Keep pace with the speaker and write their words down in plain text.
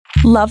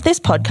Love this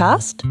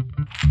podcast?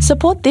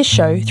 Support this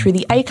show through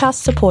the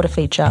Acast supporter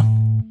feature.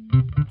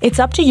 It's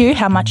up to you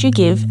how much you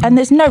give, and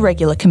there's no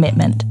regular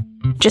commitment.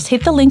 Just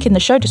hit the link in the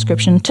show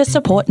description to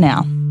support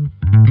now.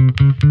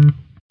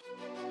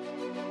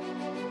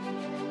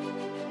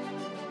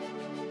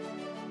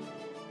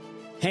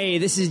 Hey,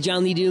 this is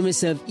John Lee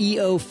Dumas of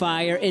EO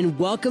Fire, and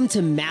welcome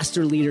to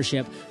Master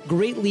Leadership.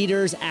 Great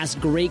leaders ask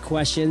great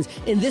questions,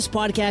 and this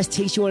podcast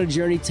takes you on a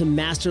journey to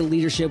master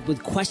leadership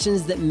with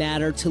questions that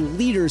matter to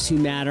leaders who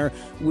matter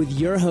with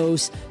your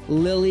host,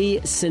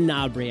 Lily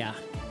Sanabria.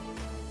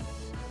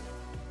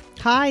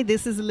 Hi,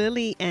 this is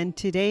Lily, and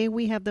today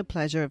we have the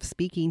pleasure of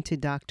speaking to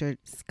Dr.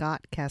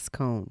 Scott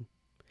Cascone.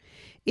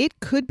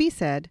 It could be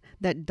said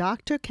that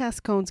Dr.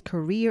 Cascone's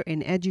career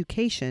in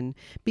education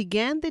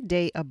began the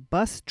day a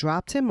bus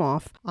dropped him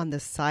off on the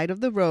side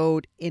of the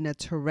road in a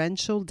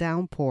torrential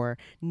downpour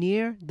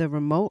near the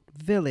remote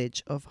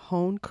village of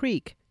Hone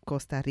Creek,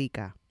 Costa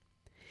Rica.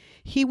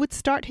 He would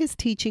start his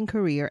teaching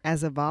career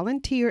as a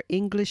volunteer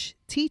English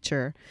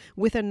teacher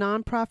with a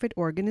nonprofit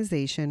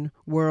organization,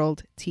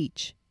 World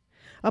Teach.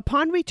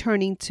 Upon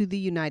returning to the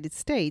United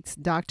States,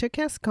 Dr.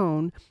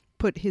 Cascone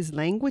put his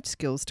language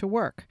skills to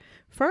work,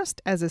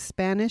 first as a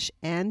Spanish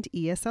and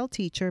ESL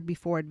teacher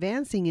before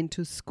advancing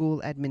into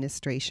school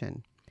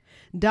administration.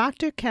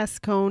 Dr.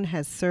 Cascone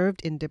has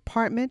served in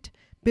department,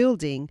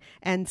 building,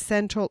 and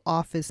central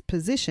office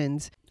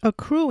positions,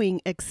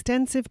 accruing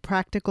extensive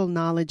practical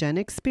knowledge and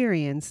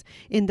experience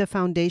in the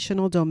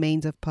foundational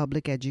domains of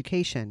public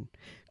education,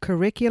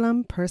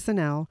 curriculum,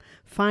 personnel,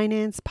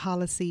 finance,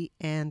 policy,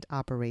 and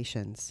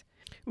operations.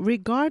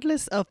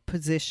 Regardless of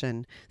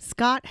position,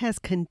 Scott has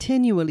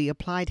continually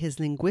applied his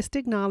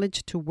linguistic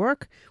knowledge to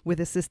work with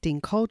assisting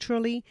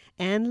culturally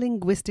and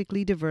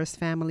linguistically diverse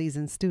families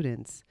and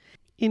students.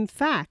 In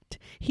fact,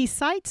 he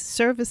cites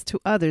service to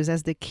others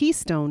as the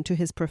keystone to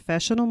his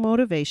professional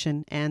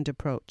motivation and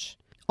approach.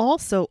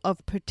 Also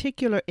of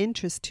particular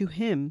interest to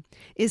him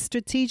is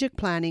strategic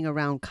planning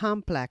around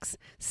complex,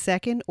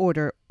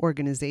 second-order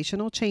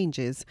organizational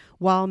changes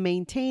while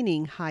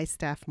maintaining high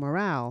staff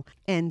morale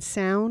and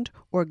sound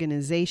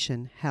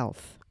organization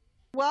health.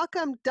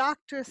 Welcome,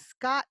 Dr.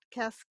 Scott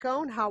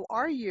Cascone. How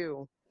are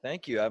you?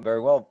 Thank you. I'm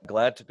very well.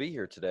 Glad to be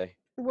here today.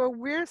 Well,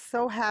 we're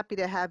so happy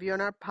to have you on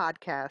our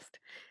podcast.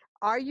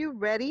 Are you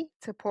ready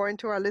to pour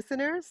into our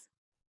listeners?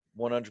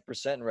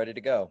 100% ready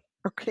to go.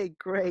 Okay,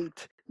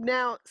 great.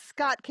 Now,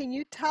 Scott, can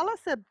you tell us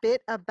a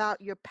bit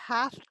about your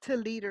path to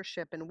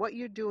leadership and what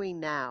you're doing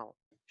now?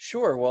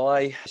 Sure. Well,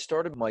 I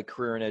started my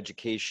career in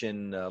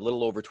education a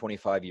little over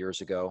 25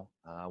 years ago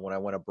when I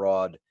went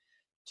abroad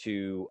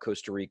to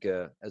Costa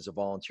Rica as a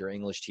volunteer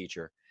English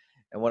teacher.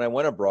 And when I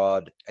went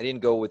abroad, I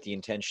didn't go with the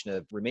intention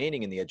of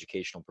remaining in the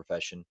educational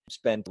profession.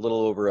 Spent a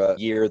little over a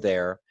year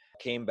there.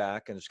 Came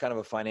back, and it's kind of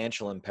a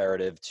financial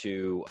imperative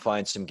to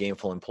find some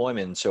gainful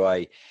employment. So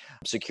I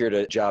secured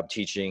a job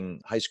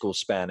teaching high school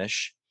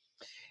Spanish.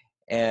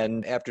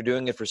 And after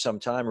doing it for some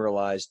time,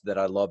 realized that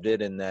I loved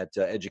it and that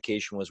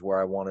education was where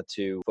I wanted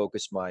to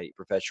focus my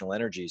professional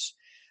energies.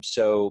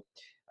 So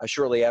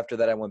shortly after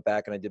that, I went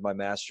back and I did my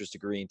master's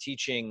degree in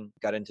teaching,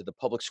 got into the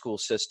public school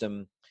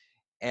system.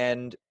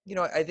 And,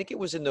 I think it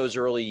was in those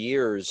early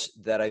years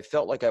that I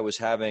felt like I was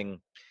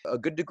having a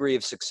good degree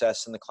of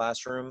success in the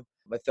classroom.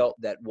 I felt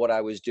that what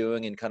I was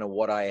doing and kind of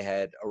what I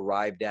had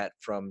arrived at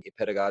from a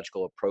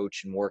pedagogical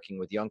approach and working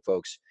with young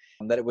folks,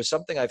 that it was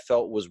something I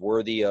felt was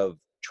worthy of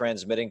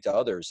transmitting to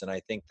others. And I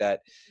think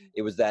that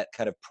it was that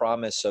kind of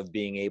promise of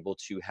being able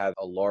to have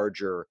a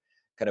larger,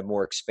 kind of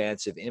more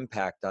expansive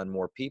impact on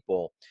more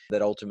people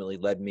that ultimately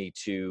led me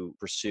to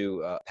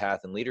pursue a path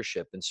in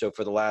leadership. And so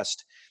for the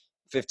last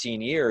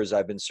 15 years,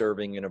 I've been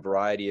serving in a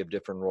variety of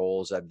different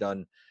roles. I've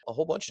done a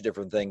whole bunch of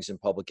different things in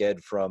public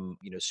ed, from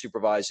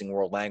supervising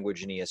world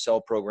language and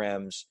ESL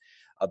programs,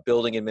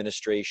 building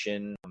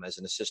administration as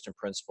an assistant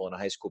principal and a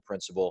high school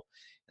principal.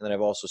 And then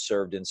I've also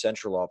served in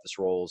central office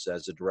roles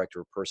as a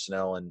director of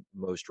personnel, and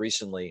most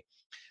recently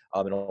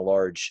in a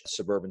large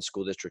suburban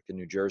school district in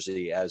New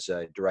Jersey as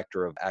a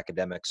director of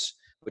academics,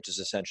 which is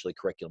essentially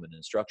curriculum and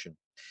instruction.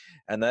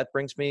 And that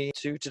brings me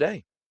to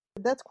today.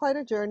 That's quite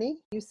a journey.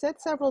 You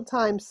said several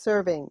times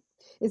serving.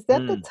 Is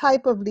that the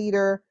type of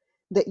leader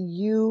that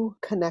you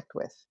connect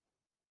with?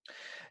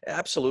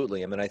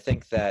 Absolutely. I mean, I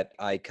think that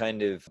I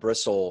kind of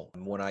bristle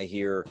when I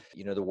hear,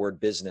 the word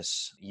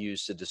business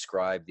used to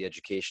describe the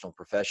educational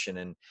profession.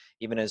 And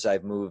even as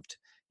I've moved,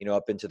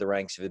 up into the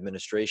ranks of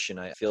administration,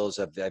 I feel as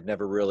if I've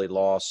never really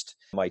lost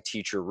my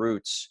teacher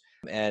roots.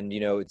 And,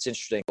 it's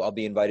interesting. I'll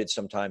be invited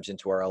sometimes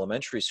into our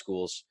elementary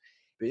schools.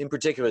 In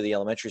particular, the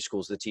elementary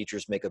schools, the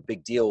teachers make a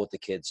big deal with the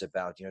kids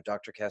about,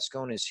 Dr.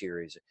 Cascone is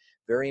here. He's a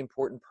very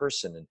important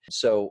person. And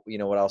so,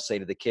 what I'll say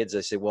to the kids,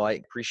 I say, well, I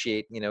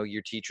appreciate,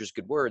 your teacher's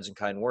good words and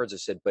kind words. I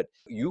said, but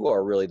you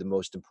are really the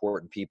most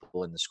important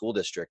people in the school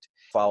district,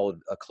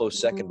 followed a close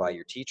second by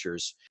your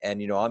teachers.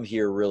 And, I'm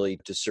here really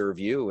to serve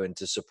you and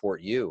to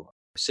support you.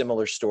 A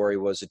similar story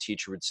was a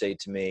teacher would say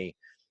to me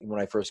when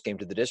I first came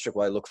to the district,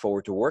 well, I look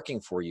forward to working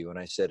for you. And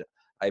I said,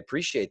 I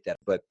appreciate that,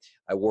 but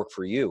I work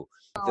for you.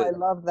 Oh, I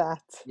love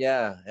that.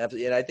 Yeah,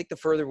 and I think the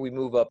further we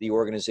move up the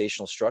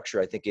organizational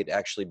structure, I think it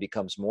actually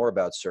becomes more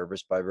about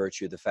service by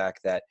virtue of the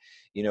fact that,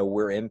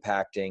 we're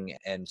impacting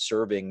and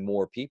serving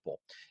more people.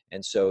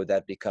 And so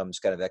that becomes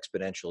kind of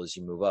exponential as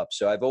you move up.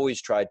 So I've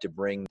always tried to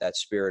bring that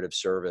spirit of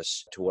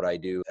service to what I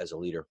do as a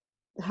leader.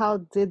 How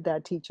did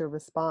that teacher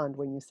respond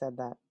when you said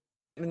that?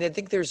 I mean, I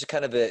think there's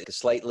kind of a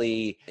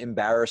slightly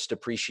embarrassed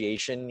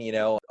appreciation,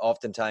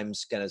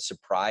 oftentimes kind of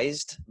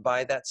surprised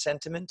by that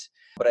sentiment.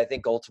 But I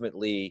think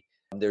ultimately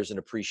there's an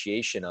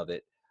appreciation of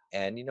it.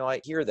 And, I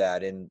hear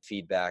that in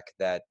feedback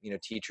that,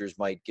 teachers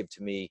might give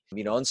to me,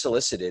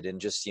 unsolicited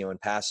and just, in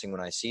passing when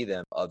I see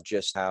them, of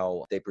just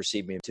how they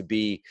perceive me to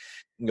be,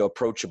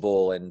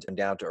 approachable and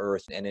down to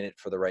earth and in it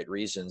for the right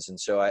reasons. And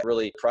so I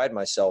really pride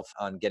myself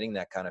on getting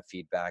that kind of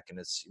feedback. And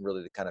it's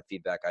really the kind of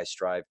feedback I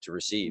strive to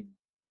receive.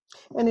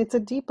 And it's a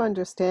deep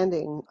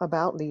understanding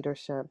about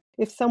leadership.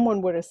 If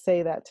someone were to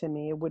say that to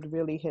me, it would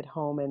really hit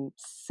home and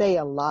say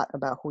a lot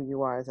about who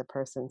you are as a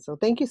person. So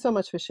thank you so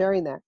much for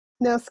sharing that.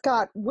 Now,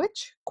 Scott,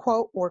 which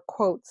quote or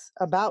quotes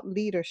about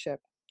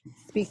leadership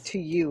speak to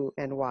you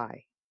and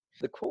why?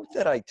 The quote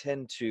that I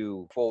tend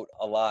to quote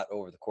a lot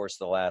over the course of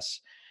the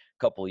last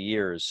couple of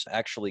years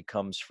actually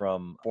comes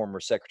from former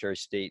Secretary of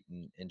State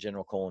and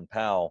General Colin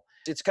Powell.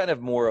 It's kind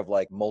of more of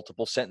like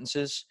multiple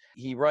sentences.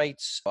 He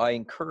writes, "I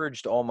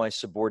encouraged all my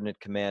subordinate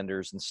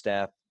commanders and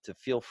staff to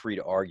feel free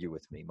to argue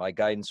with me. My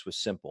guidance was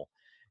simple.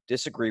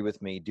 Disagree with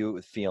me, do it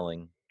with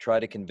feeling. Try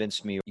to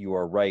convince me you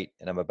are right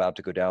and I'm about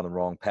to go down the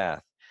wrong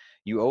path.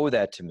 You owe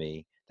that to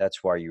me.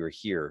 That's why you are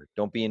here.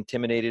 Don't be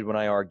intimidated when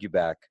I argue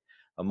back.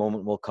 A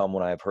moment will come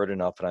when I have heard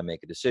enough and I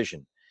make a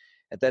decision.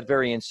 At that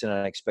very instant,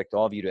 I expect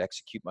all of you to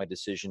execute my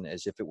decision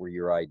as if it were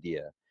your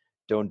idea.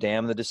 Don't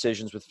damn the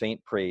decisions with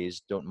faint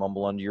praise. Don't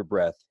mumble under your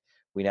breath.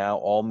 We now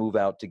all move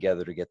out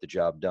together to get the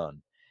job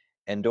done.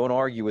 And don't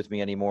argue with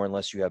me anymore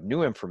unless you have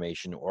new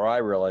information or I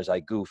realize I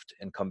goofed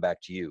and come back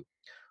to you.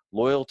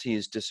 Loyalty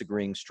is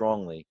disagreeing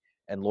strongly,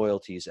 and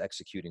loyalty is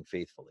executing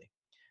faithfully.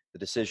 The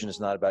decision is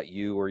not about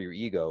you or your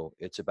ego.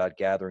 It's about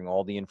gathering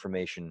all the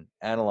information,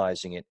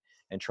 analyzing it,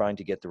 and trying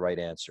to get the right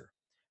answer.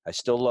 I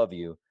still love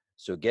you,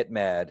 so get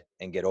mad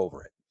and get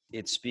over it."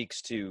 It speaks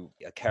to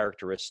a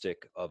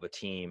characteristic of a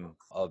team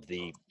of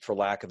the, for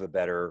lack of a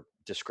better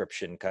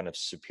description, kind of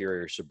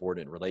superior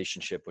subordinate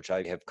relationship, which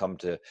I have come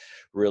to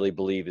really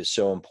believe is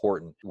so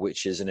important,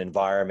 which is an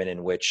environment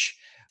in which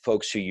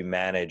folks who you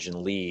manage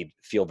and lead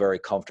feel very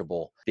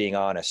comfortable being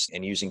honest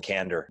and using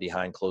candor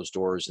behind closed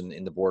doors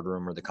in the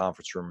boardroom or the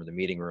conference room or the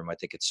meeting room. I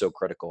think it's so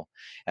critical.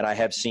 And I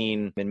have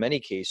seen in many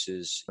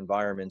cases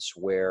environments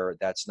where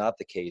that's not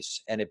the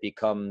case, and it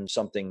becomes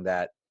something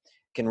that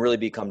can really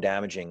become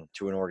damaging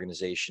to an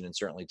organization and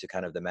certainly to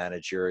kind of the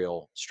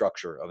managerial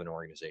structure of an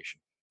organization.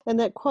 And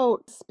that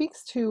quote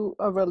speaks to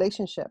a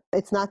relationship.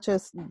 It's not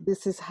just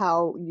this is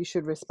how you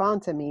should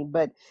respond to me,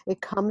 but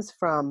it comes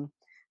from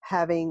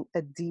having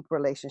a deep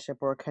relationship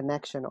or a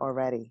connection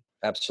already.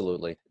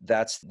 Absolutely.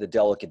 That's the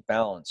delicate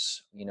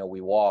balance.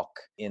 We walk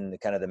in the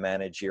kind of the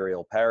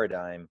managerial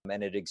paradigm,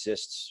 and it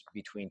exists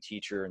between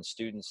teacher and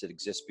students. It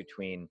exists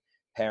between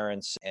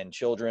parents and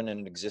children,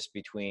 and it exists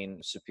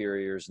between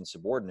superiors and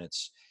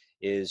subordinates,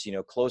 is,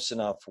 close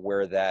enough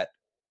where that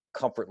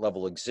comfort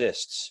level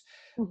exists,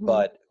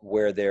 but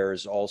where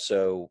there's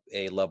also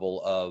a level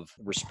of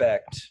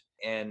respect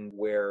and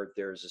where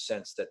there's a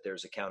sense that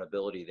there's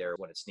accountability there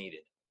when it's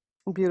needed.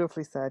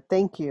 Beautifully said.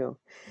 Thank you.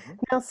 Mhm.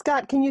 Now,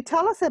 Scott, can you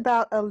tell us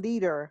about a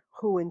leader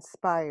who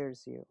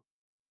inspires you?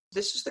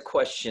 This is the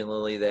question,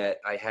 Lily, that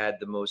I had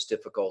the most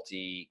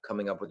difficulty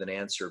coming up with an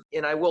answer.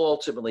 And I will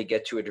ultimately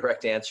get to a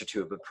direct answer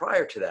to it. But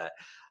prior to that,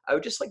 I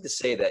would just like to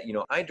say that,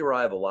 I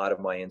derive a lot of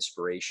my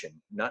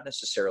inspiration, not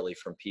necessarily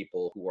from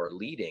people who are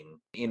leading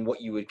in what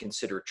you would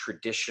consider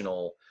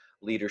traditional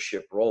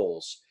leadership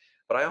roles,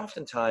 but I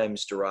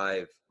oftentimes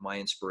derive my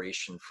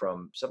inspiration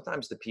from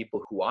sometimes the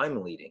people who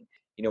I'm leading.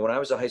 When I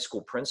was a high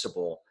school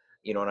principal,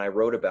 and I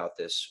wrote about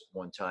this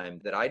one time,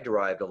 that I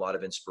derived a lot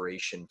of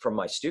inspiration from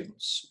my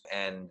students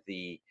and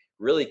the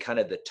really kind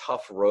of the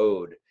tough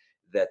road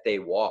that they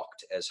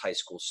walked as high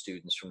school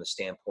students from the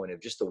standpoint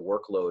of just the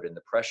workload and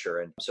the pressure.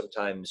 And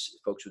sometimes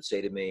folks would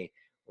say to me,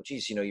 "Well,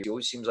 geez, it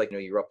always seems like,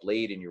 you're up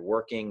late and you're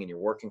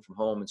working from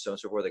home and so on and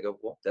so forth." I go,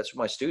 "Well, that's what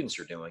my students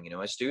are doing.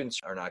 My students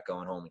are not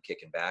going home and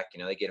kicking back.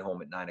 They get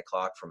home at 9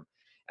 o'clock from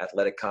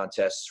athletic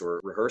contests or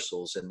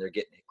rehearsals, and they're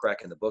getting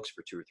cracking the books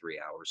for 2 or 3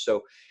 hours."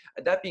 So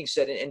that being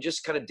said, and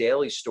just kind of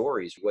daily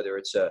stories, whether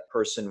it's a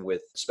person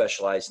with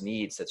specialized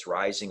needs that's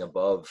rising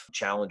above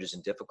challenges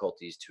and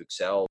difficulties to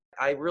excel,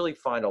 I really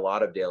find a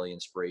lot of daily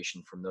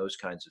inspiration from those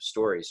kinds of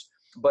stories.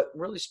 But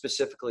really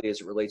specifically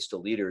as it relates to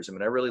leaders, I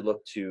really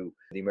look to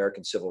the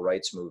American Civil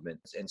Rights Movement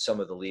and some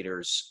of the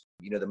leaders,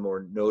 the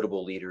more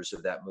notable leaders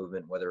of that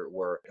movement, whether it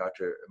were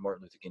Dr.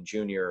 Martin Luther King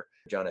Jr.,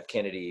 John F.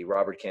 Kennedy,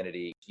 Robert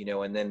Kennedy,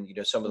 and then,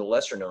 some of the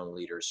lesser known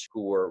leaders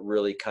who were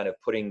really kind of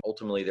putting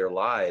ultimately their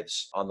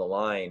lives on the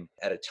line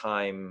at a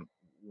time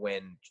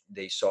when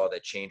they saw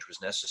that change was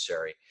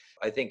necessary.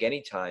 I think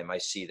anytime I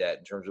see that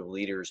in terms of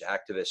leaders,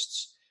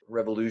 activists,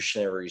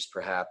 revolutionaries,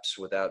 perhaps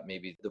without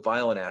maybe the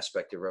violent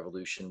aspect of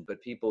revolution,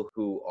 but people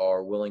who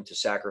are willing to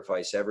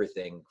sacrifice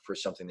everything for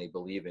something they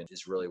believe in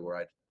is really where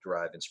I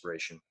derive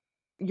inspiration.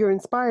 You're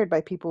inspired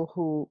by people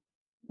who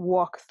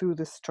walk through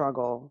the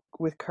struggle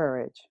with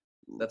courage.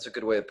 That's a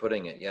good way of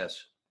putting it.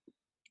 Yes.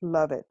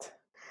 Love it.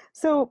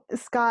 So,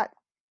 Scott,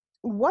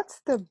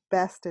 what's the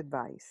best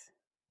advice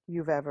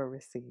you've ever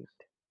received?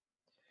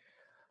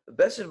 The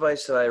best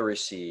advice that I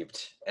received,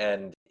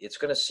 and it's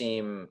going to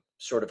seem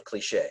sort of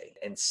cliche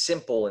and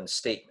simple in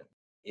statement,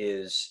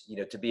 is,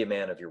 to be a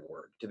man of your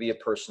word, to be a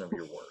person of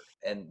your word.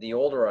 And the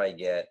older I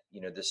get,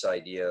 this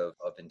idea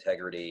of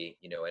integrity,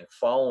 and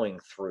following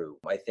through,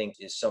 I think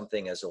is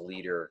something as a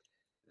leader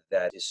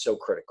that is so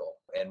critical.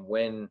 And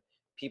when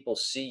people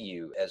see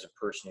you as a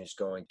person who's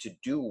going to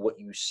do what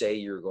you say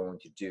you're going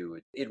to do,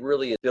 it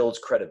really builds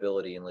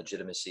credibility and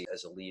legitimacy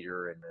as a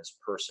leader and as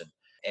a person.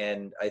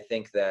 And I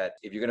think that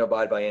if you're going to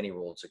abide by any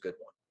rule, it's a good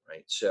one,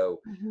 right?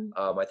 So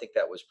I think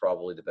that was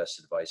probably the best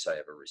advice I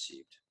ever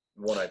received,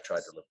 one I've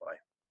tried to live by.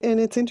 And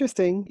it's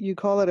interesting. You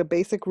call it a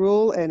basic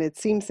rule, and it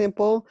seems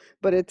simple,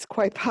 but it's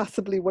quite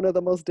possibly one of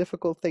the most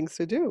difficult things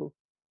to do.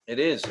 It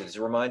is. It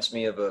reminds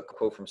me of a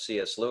quote from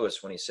C.S.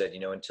 Lewis when he said,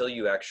 until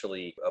you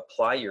actually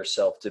apply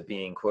yourself to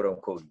being quote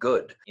unquote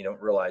good, you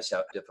don't realize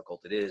how difficult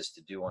it is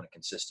to do on a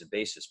consistent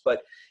basis.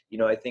 But,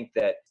 I think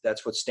that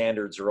that's what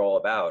standards are all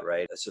about,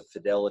 right? It's a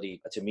fidelity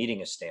to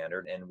meeting a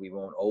standard, and we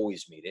won't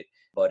always meet it.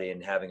 But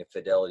in having a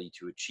fidelity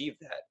to achieve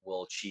that,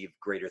 we'll achieve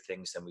greater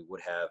things than we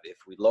would have if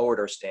we lowered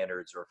our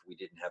standards or if we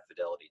didn't have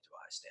fidelity to a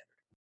high standard.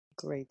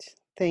 Great.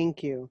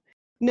 Thank you.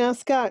 Now,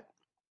 Scott,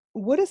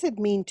 what does it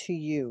mean to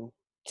you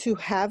to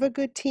have a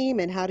good team,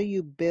 and how do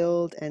you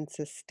build and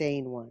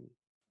sustain one?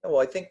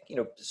 Well, I think,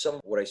 some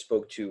of what I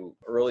spoke to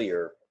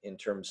earlier in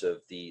terms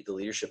of the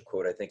leadership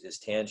quote, I think is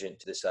tangent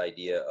to this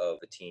idea of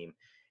a team.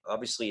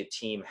 Obviously, a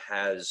team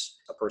has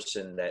a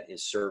person that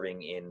is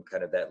serving in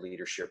kind of that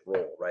leadership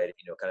role, right?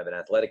 Kind of an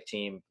athletic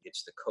team,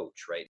 it's the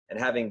coach, right? And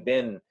having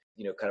been,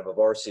 kind of a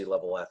varsity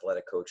level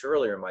athletic coach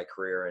earlier in my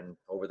career and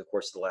over the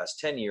course of the last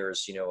 10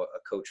 years,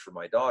 a coach for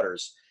my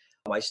daughters,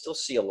 I still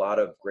see a lot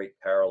of great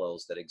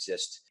parallels that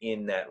exist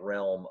in that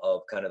realm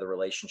of kind of the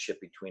relationship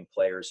between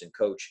players and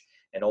coach,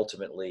 and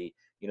ultimately,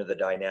 the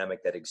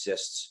dynamic that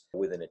exists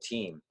within a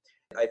team.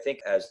 I think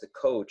as the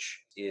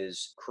coach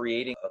is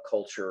creating a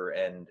culture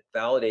and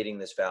validating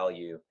this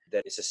value,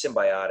 that it's a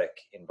symbiotic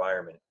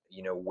environment,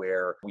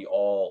 where we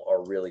all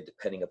are really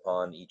depending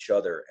upon each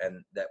other,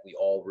 and that we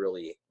all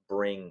really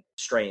bring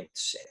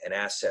strengths and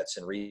assets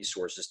and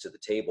resources to the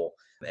table,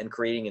 and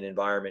creating an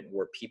environment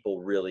where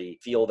people really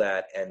feel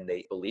that and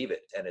they believe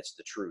it and it's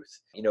the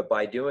truth.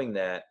 By doing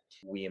that,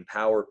 we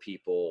empower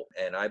people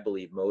and I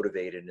believe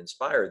motivate and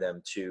inspire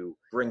them to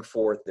bring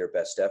forth their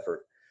best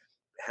effort.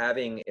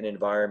 Having an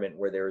environment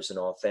where there's an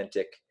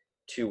authentic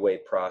two-way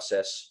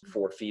process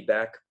for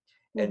feedback.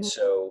 And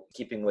so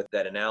keeping with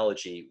that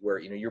analogy where,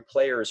 your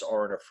players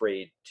aren't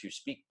afraid to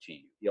speak to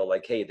you,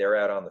 like, hey, they're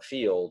out on the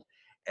field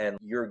and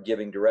you're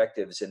giving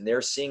directives and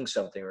they're seeing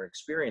something or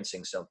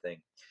experiencing something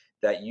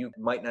that you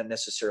might not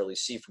necessarily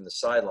see from the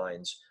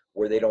sidelines,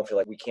 where they don't feel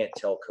like we can't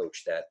tell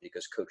coach that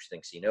because coach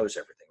thinks he knows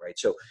everything, right?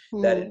 So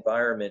that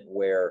environment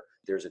where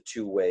there's a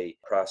two-way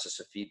process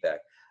of feedback.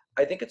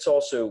 I think it's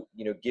also,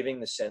 giving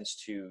the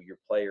sense to your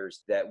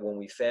players that when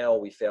we fail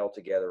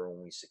together.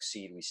 When we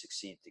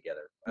succeed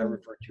together. I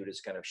refer to it as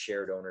kind of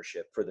shared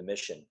ownership for the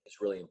mission.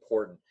 It's really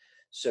important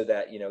so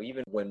that,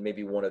 even when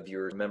maybe one of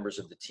your members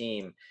of the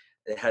team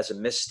has a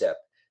misstep,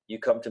 you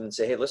come to them and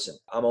say, hey, listen,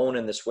 I'm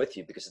owning this with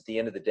you because at the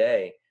end of the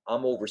day,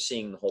 I'm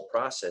overseeing the whole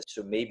process.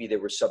 So maybe there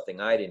was something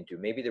I didn't do.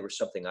 Maybe there was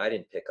something I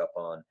didn't pick up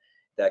on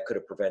that could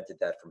have prevented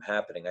that from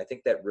happening. I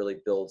think that really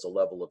builds a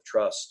level of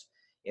trust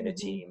in a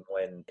team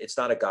when it's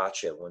not a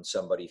gotcha when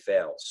somebody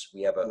fails.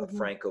 We have a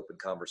frank, open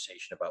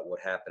conversation about what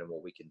happened and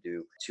what we can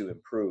do to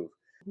improve.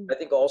 I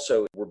think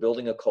also we're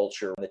building a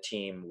culture on the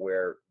team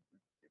where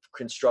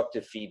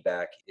constructive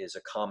feedback is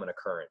a common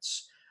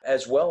occurrence,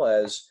 as well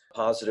as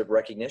positive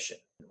recognition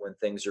when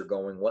things are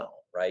going well,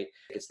 right?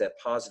 It's that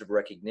positive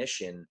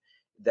recognition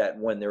that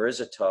when there is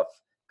a tough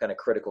kind of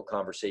critical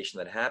conversation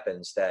that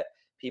happens, that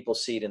people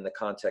see it in the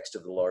context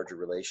of the larger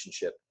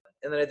relationship.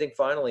 And then I think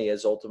finally,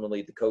 as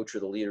ultimately the coach or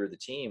the leader of the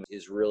team,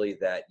 is really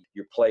that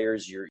your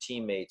players, your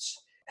teammates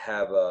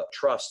have a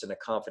trust and a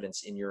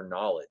confidence in your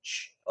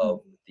knowledge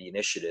of the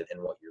initiative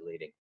and what you're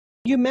leading.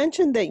 You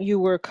mentioned that you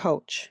were a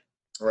coach.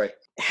 Right.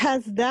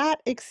 Has that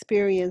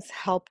experience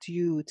helped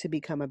you to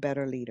become a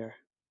better leader?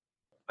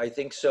 I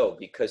think so,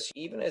 because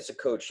even as a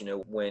coach,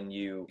 when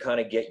you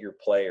kind of get your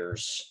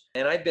players,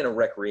 and I've been a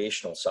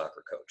recreational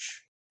soccer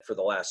coach for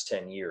the last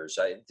 10 years.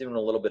 I'm doing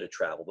a little bit of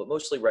travel, but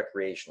mostly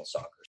recreational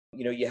soccer.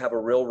 You have a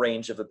real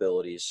range of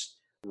abilities,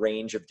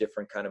 range of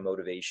different kind of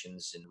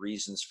motivations and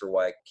reasons for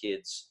why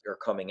kids are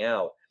coming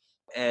out.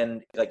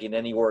 And like in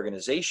any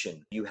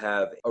organization, you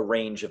have a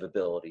range of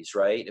abilities,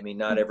 right? I mean,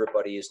 not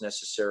everybody is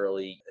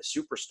necessarily a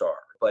superstar,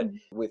 but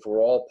if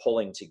we're all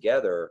pulling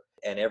together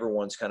and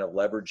everyone's kind of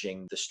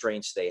leveraging the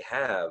strengths they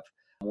have,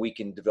 we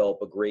can develop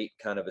a great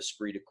kind of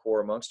esprit de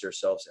corps amongst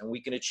ourselves, and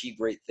we can achieve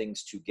great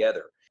things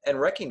together. And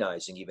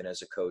recognizing, even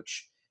as a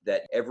coach,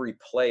 that every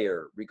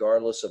player,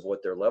 regardless of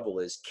what their level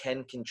is,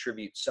 can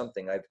contribute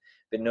something. I've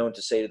been known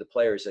to say to the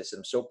players, I said,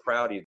 I'm so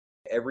proud of you.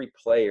 Every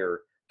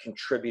player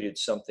contributed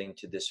something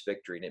to this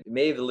victory. And it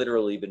may have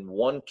literally been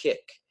one kick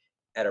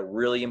at a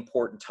really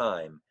important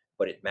time,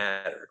 but it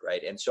mattered,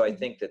 right? And so I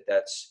think that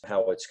that's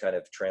how it's kind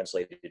of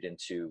translated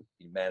into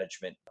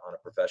management on a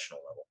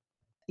professional level.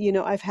 You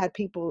know, I've had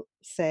people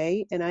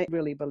say, and I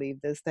really believe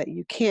this, that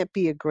you can't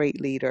be a great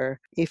leader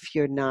if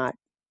you're not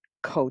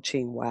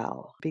coaching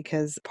well,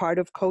 because part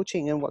of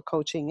coaching and what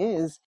coaching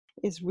is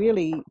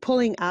really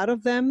pulling out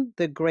of them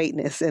the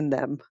greatness in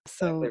them.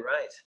 So, Exactly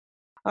right.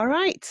 all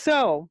right.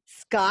 So,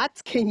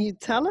 Scott, can you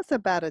tell us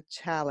about a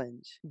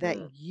challenge that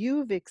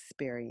you've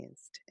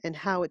experienced and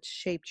how it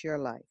shaped your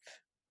life?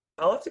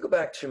 I'll have to go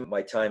back to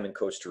my time in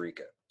Costa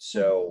Rica.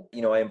 So,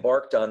 I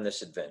embarked on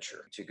this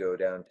adventure to go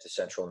down to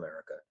Central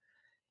America.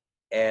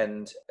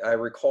 And I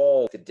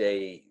recall the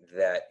day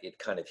that it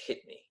kind of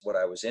hit me, what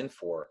I was in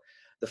for.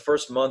 The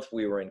first month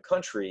we were in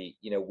country,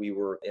 we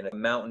were in a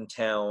mountain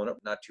town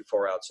not too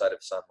far outside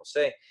of San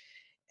Jose,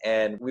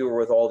 and we were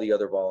with all the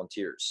other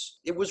volunteers.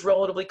 It was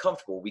relatively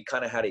comfortable. We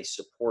kind of had a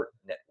support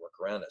network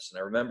around us. And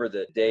I remember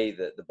the day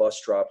that the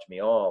bus dropped me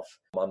off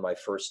on my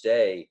first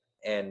day,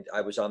 and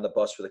I was on the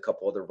bus with a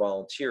couple other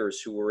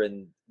volunteers who were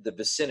in the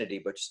vicinity,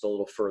 but just a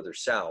little further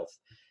south.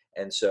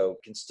 And so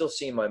can still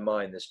see in my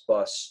mind this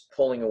bus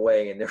pulling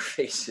away in their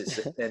faces.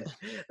 And then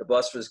the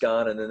bus was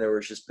gone, and then there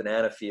was just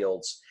banana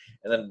fields.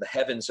 And then the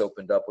heavens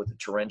opened up with a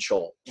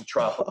torrential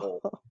tropical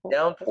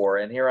downpour.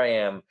 And here I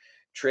am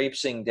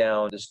traipsing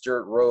down this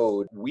dirt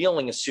road,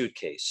 wheeling a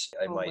suitcase,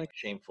 I might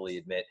shamefully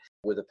admit,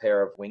 with a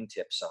pair of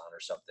wingtips on or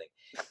something.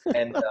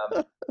 And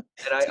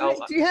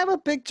do you have a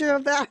picture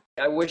of that?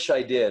 I wish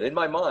I did, in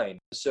my mind.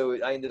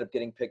 So I ended up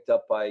getting picked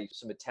up by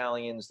some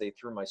Italians. They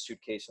threw my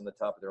suitcase on the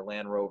top of their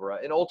Land Rover,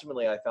 and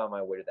ultimately I found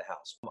my way to the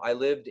house. I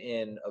lived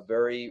in a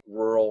very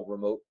rural,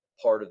 remote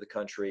part of the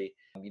country.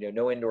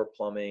 No indoor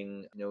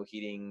plumbing, no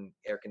heating,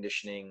 air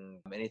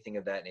conditioning, anything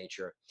of that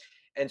nature.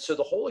 And so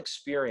the whole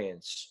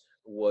experience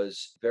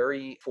was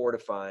very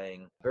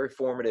fortifying, very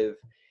formative,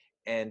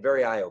 and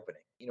very eye-opening.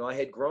 I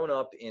had grown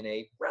up in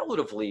a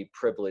relatively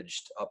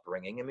privileged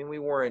upbringing. I mean, we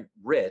weren't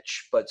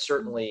rich, but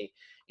certainly,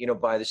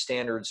 by the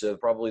standards of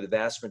probably the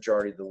vast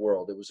majority of the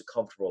world, it was a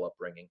comfortable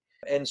upbringing.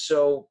 And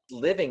so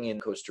living in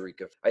Costa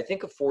Rica, I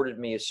think afforded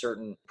me a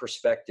certain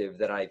perspective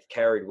that I've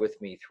carried with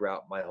me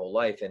throughout my whole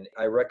life. And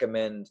I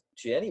recommend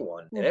to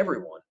anyone and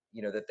everyone,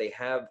 that they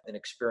have an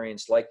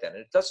experience like that. And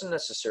it doesn't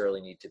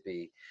necessarily need to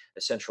be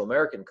a Central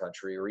American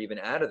country or even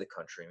out of the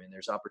country. I mean,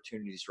 there's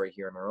opportunities right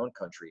here in our own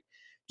country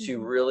to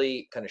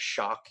really kind of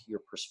shock your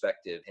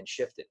perspective and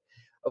shift it.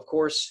 Of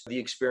course, the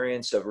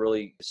experience of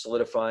really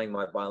solidifying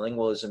my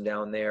bilingualism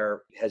down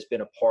there has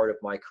been a part of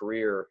my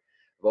career.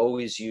 I've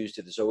always used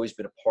it. It's always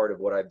been a part of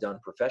what I've done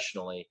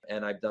professionally.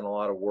 And I've done a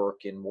lot of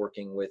work in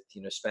working with,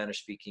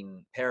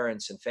 Spanish-speaking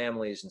parents and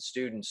families and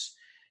students.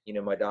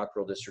 My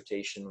doctoral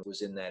dissertation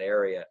was in that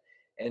area.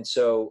 And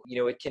so,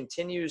 it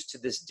continues to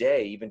this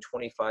day, even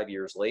 25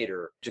 years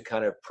later, to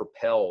kind of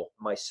propel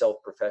myself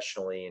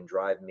professionally and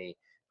drive me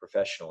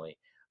professionally.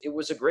 It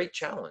was a great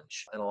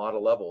challenge on a lot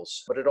of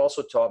levels, but it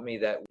also taught me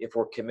that if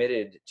we're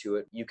committed to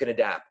it, you can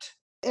adapt.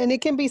 And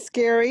it can be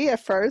scary at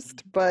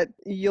first, but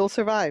you'll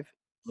survive.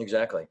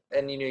 Exactly.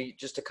 And,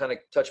 just to kind of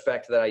touch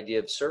back to that idea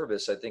of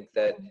service, I think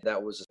that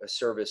was a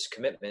service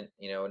commitment,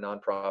 a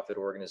nonprofit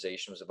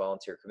organization was a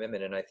volunteer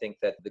commitment. And I think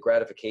that the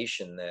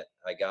gratification that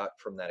I got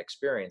from that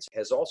experience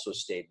has also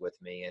stayed with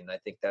me. And I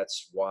think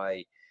that's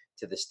why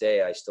to this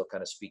day, I still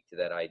kind of speak to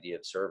that idea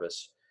of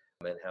service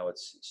and how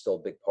it's still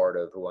a big part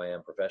of who I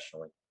am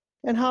professionally.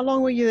 And how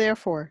long were you there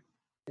for?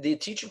 The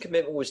teaching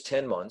commitment was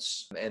 10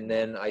 months, and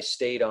then I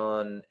stayed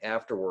on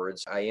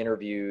afterwards. I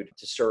interviewed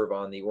to serve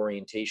on the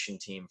orientation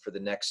team for the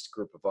next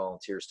group of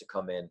volunteers to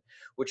come in,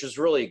 which was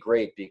really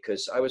great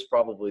because I was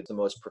probably the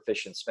most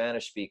proficient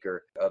Spanish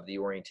speaker of the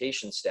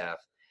orientation staff.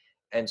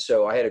 And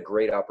so I had a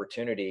great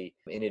opportunity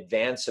in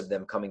advance of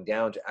them coming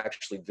down to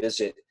actually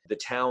visit the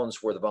towns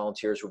where the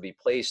volunteers would be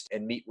placed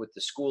and meet with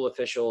the school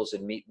officials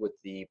and meet with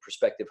the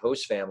prospective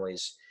host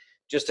families,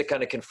 just to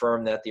kind of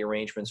confirm that the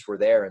arrangements were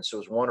there. And so it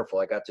was wonderful.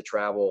 I got to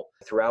travel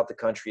throughout the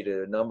country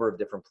to a number of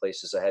different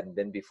places I hadn't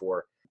been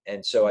before.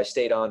 And so I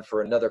stayed on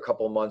for another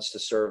couple of months to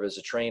serve as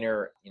a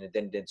trainer,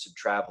 then did some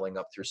traveling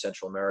up through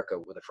Central America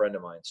with a friend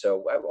of mine.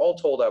 So all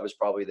told, I was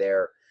probably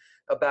there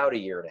about a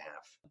year and a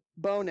half.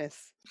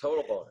 Bonus.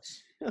 Total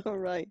bonus. All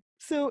right.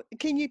 So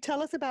can you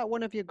tell us about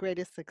one of your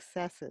greatest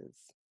successes?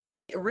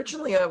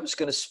 Originally, I was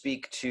going to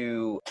speak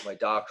to my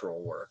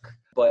doctoral work,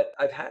 but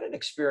I've had an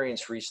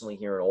experience recently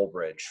here in Old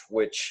Bridge,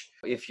 which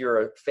if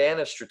you're a fan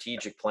of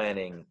strategic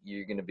planning,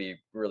 you're going to be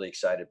really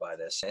excited by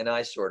this. And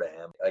I sort of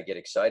am. I get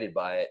excited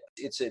by it.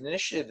 It's an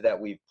initiative that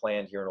we've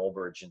planned here in Old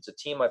Bridge. It's a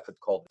team I put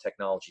called the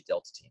Technology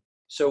Delta Team.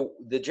 So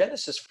the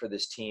genesis for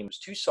this team was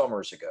 2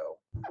 summers ago.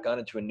 Got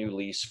into a new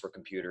lease for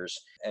computers,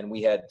 and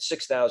we had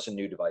 6,000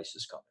 new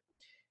devices coming.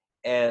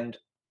 And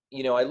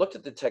I looked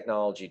at the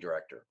technology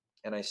director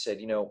and I said,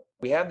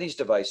 we have these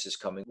devices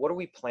coming. What are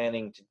we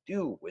planning to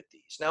do with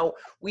these? Now,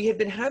 we had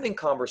been having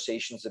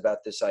conversations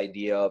about this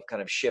idea of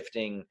kind of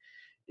shifting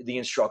the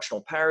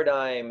instructional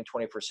paradigm,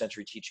 21st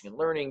century teaching and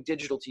learning,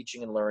 digital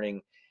teaching and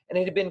learning, and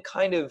it had been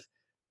kind of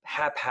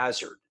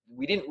haphazard.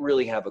 We didn't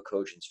really have a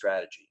cogent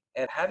strategy.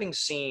 And having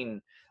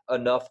seen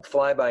enough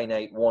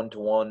fly-by-night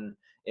one-to-one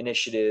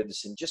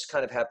initiatives and just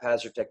kind of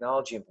haphazard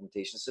technology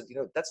implementations, said,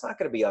 that's not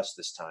going to be us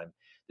this time.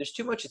 There's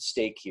too much at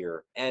stake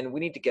here, and we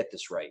need to get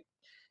this right.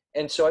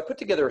 And so I put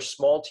together a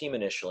small team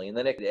initially, and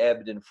then it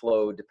ebbed and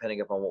flowed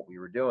depending upon what we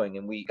were doing.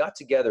 And we got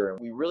together and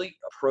we really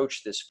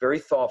approached this very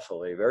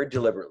thoughtfully, very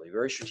deliberately,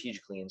 very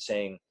strategically in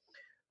saying,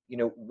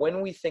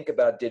 when we think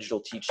about digital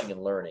teaching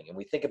and learning, and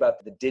we think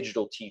about the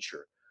digital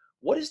teacher,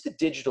 what is the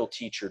digital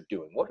teacher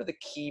doing? What are the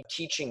key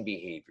teaching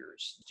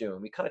behaviors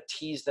doing? We kind of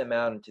teased them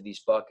out into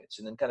these buckets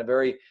and then kind of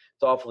very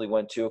thoughtfully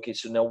went to, okay,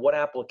 so now what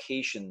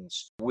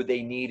applications would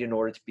they need in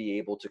order to be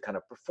able to kind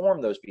of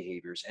perform those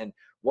behaviors? And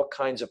what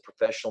kinds of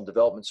professional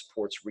development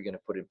supports are we going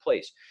to put in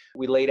place?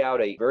 We laid out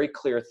a very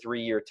clear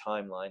 3-year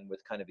timeline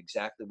with kind of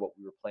exactly what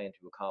we were planning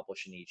to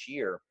accomplish in each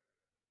year.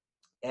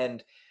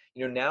 And,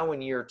 now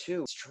in year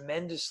 2, it's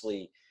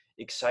tremendously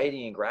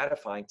exciting and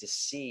gratifying to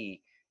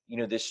see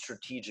this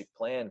strategic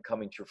plan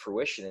coming to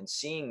fruition and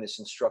seeing this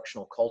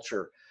instructional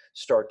culture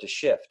start to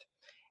shift.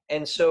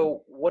 And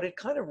so what it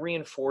kind of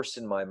reinforced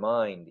in my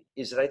mind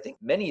is that I think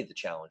many of the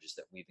challenges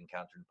that we've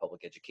encountered in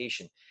public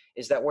education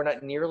is that we're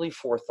not nearly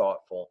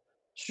forethoughtful,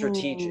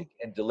 strategic,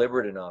 and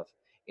deliberate enough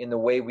in the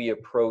way we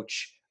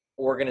approach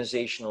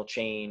organizational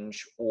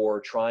change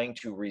or trying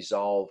to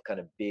resolve kind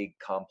of big,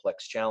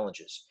 complex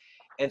challenges.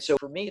 And so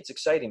for me, it's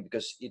exciting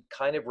because it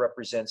kind of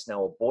represents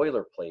now a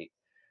boilerplate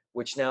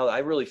which now I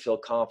really feel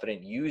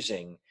confident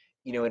using,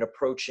 in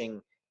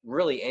approaching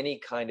really any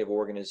kind of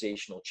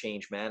organizational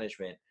change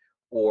management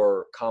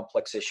or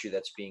complex issue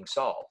that's being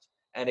solved.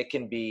 And it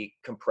can be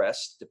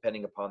compressed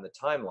depending upon the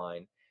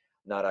timeline,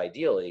 not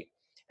ideally.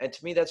 And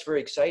to me, that's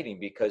very exciting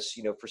because,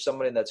 for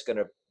somebody that's going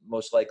to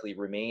most likely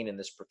remain in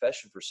this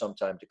profession for some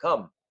time to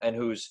come and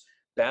who's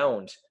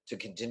bound to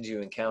continue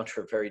to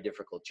encounter very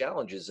difficult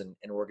challenges and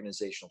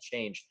organizational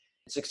change,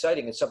 it's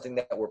exciting. It's something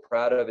that we're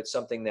proud of. It's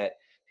something that,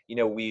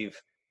 we've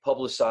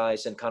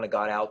publicized and kind of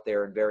got out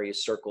there in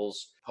various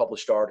circles,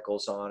 published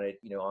articles on it,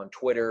 on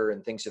Twitter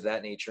and things of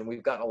that nature. And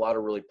we've gotten a lot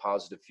of really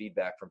positive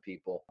feedback from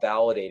people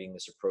validating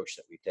this approach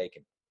that we've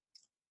taken.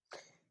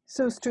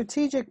 So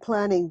strategic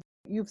planning,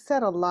 you've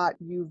said a lot,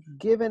 you've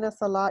given us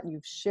a lot,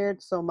 you've shared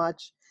so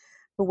much.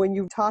 But when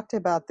you talked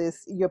about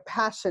this, your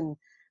passion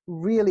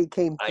really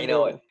came through. I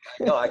know it.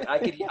 I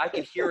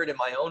could hear it in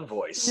my own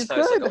voice. You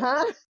could,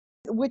 huh?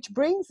 Which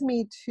brings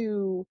me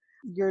to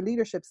your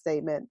leadership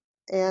statement.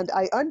 And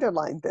I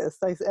underlined this.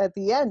 At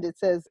the end, it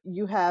says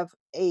you have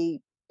a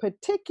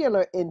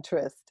particular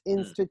interest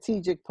in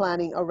strategic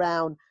planning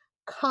around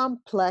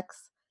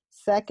complex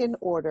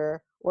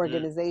second-order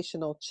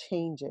organizational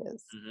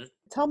changes.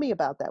 Tell me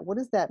about that. What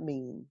does that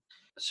mean?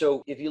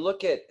 So if you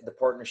look at the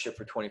Partnership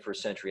for 21st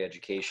Century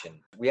Education,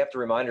 we have to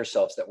remind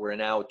ourselves that we're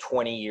now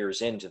 20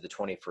 years into the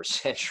 21st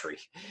century,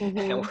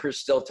 and we're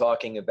still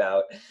talking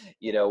about,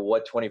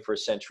 what 21st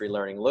century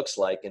learning looks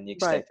like and the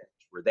extent that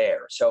we're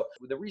there. So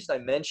the reason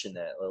I mention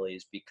that, Lily,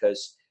 is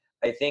because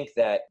I think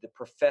that the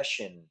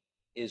profession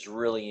is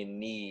really in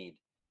need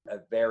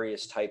of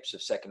various types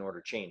of second order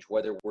change,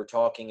 whether we're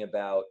talking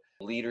about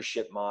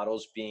leadership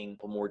models being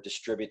more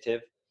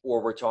distributive,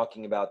 or we're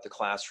talking about the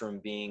classroom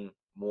being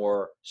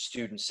more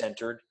student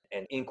centered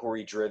and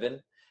inquiry driven,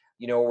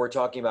 or we're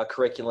talking about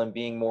curriculum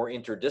being more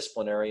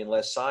interdisciplinary and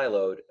less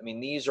siloed. I mean,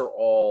 these are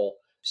all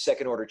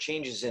second order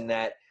changes in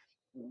that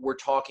we're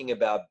talking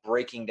about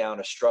breaking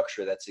down a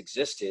structure that's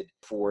existed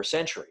for a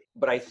century.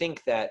 But I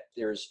think that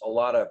there's a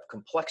lot of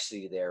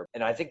complexity there.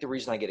 And I think the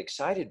reason I get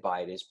excited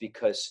by it is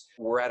because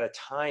we're at a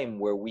time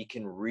where we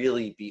can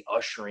really be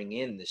ushering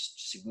in this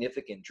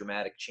significant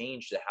dramatic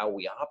change to how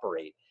we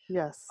operate.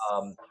 Yes.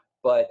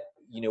 But,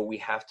 we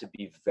have to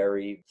be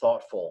very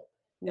thoughtful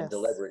and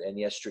deliberate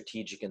and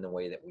strategic in the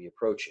way that we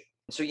approach it.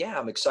 So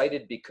I'm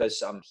excited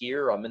because I'm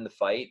here, I'm in the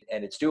fight,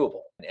 and it's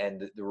doable.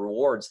 And the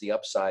rewards, the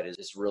upside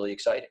is really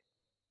exciting.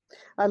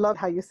 I love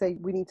how you say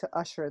we need to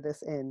usher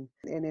this in,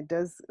 and it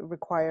does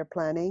require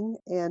planning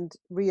and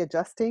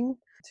readjusting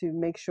to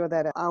make sure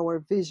that our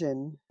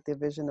vision, the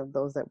vision of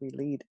those that we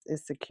lead,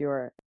 is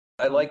secure.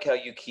 I like how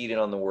you keyed in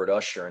on the word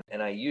usher,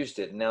 and I used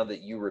it. Now that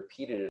you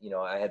repeated it,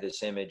 I had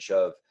this image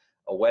of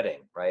a wedding,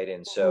 right?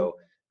 And so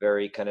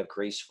very kind of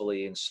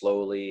gracefully and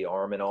slowly,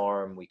 arm in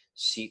arm, we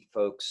seat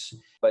folks,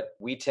 but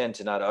we tend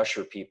to not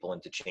usher people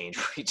into change.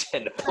 We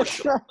tend to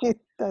push them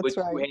with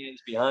two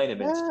hands behind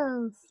them.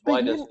 And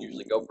mine doesn't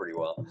usually go pretty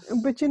well.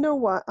 But you know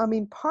what? I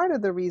mean, part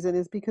of the reason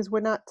is because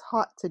we're not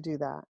taught to do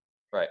that.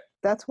 Right.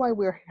 That's why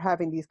we're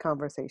having these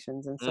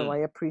conversations. And so I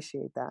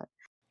appreciate that.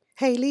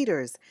 Hey,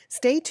 leaders,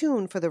 stay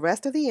tuned for the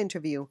rest of the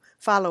interview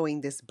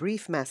following this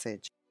brief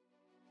message.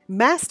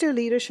 Master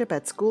Leadership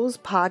at School's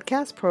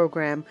podcast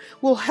program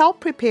will help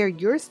prepare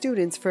your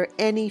students for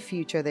any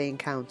future they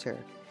encounter.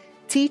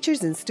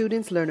 teachers and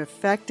students learn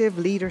effective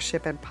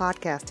leadership and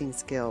podcasting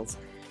skills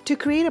to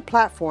create a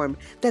platform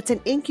that's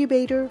an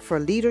incubator for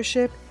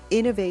leadership,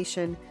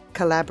 innovation,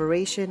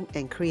 collaboration,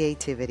 and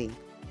creativity.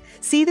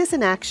 See this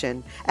in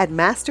action at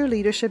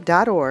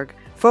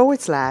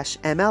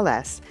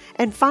masterleadership.org/MLS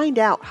and find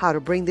out how to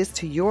bring this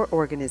to your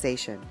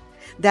organization.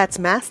 That's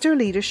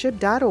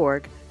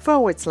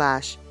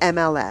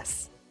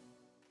masterleadership.org/MLS.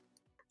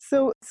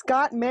 So,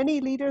 Scott,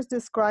 many leaders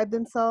describe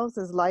themselves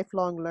as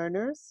lifelong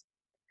learners.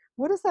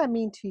 What does that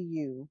mean to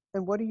you,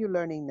 and what are you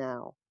learning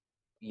now?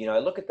 I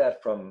look at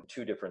that from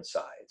two different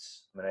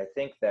sides. I mean, I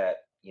think that,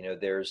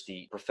 there's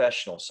the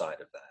professional side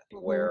of that,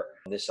 where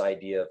this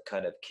idea of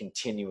kind of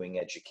continuing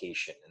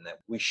education, and that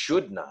we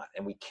should not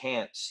and we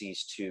can't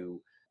cease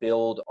to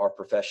build our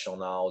professional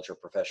knowledge or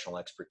professional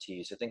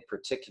expertise. I think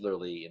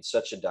particularly in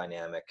such a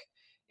dynamic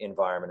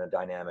environment, a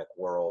dynamic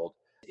world,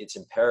 it's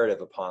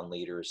imperative upon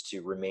leaders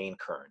to remain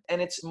current.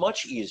 And it's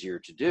much easier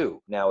to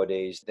do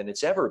nowadays than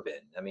it's ever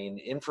been. I mean,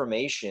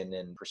 information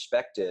and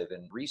perspective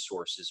and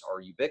resources are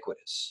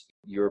ubiquitous.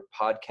 Your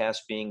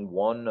podcast being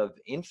one of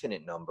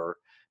infinite number,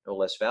 no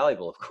less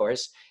valuable, of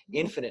course,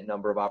 infinite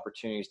number of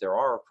opportunities there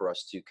are for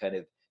us to kind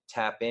of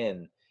tap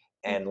in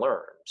and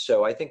learn.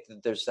 So I think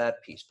that there's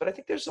that piece. But I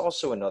think there's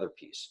also another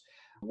piece,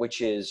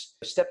 which is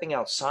stepping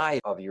outside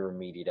of your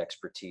immediate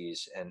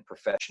expertise and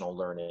professional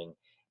learning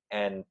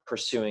and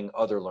pursuing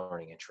other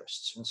learning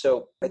interests. And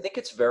so I think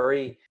it's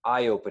very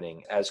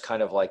eye-opening as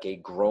kind of like a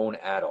grown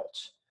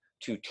adult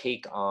to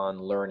take on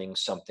learning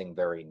something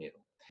very new.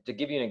 To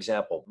give you an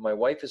example, my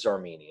wife is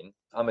Armenian,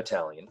 I'm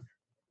Italian.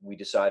 We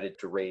decided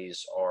to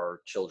raise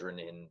our children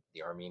in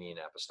the Armenian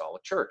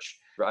Apostolic Church.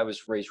 I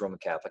was raised Roman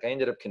Catholic. I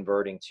ended up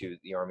converting to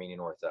the Armenian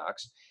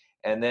Orthodox.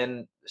 And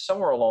then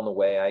somewhere along the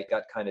way, I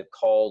got kind of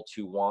called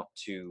to want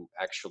to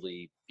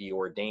actually be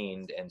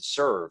ordained and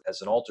serve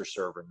as an altar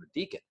server and a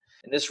deacon.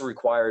 And this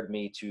required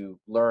me to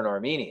learn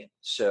Armenian.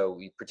 So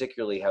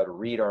particularly how to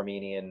read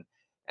Armenian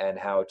and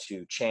how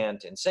to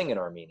chant and sing in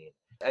Armenian.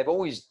 I've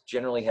always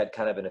generally had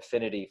kind of an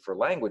affinity for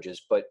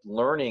languages, but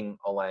learning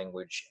a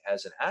language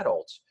as an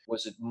adult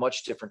was a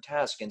much different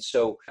task. And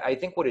so I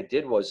think what it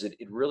did was it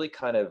really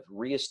kind of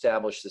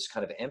reestablished this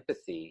kind of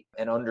empathy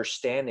and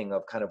understanding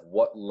of kind of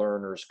what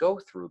learners go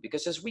through.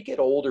 Because as we get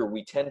older,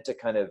 we tend to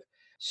kind of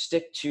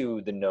stick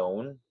to the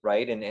known,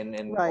 right? And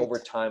Right. over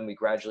time, we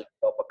gradually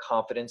develop a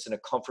confidence and a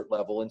comfort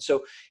level. And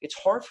so it's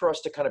hard for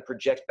us to kind of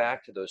project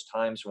back to those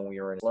times when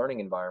we were in learning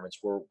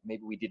environments where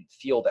maybe we didn't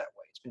feel that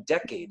way. It's been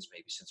decades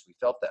maybe since we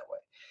felt that way.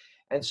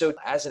 And so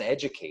as an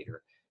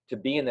educator, to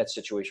be in that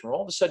situation where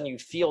all of a sudden you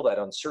feel that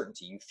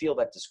uncertainty, you feel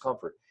that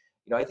discomfort,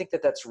 I think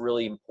that that's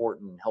really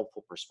important and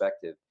helpful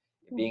perspective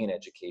in being an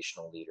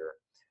educational leader.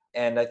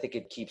 And I think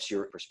it keeps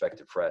your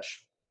perspective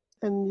fresh.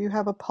 And you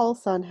have a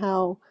pulse on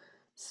how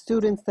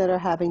students that are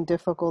having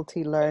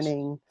difficulty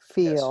learning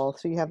feel.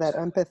 So you have that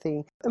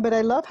empathy. But I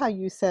love how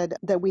you said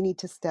that we need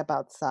to step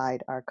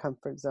outside our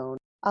comfort zone,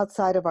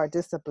 outside of our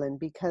discipline,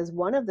 because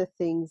one of the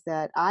things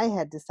that I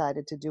had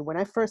decided to do when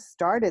I first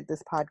started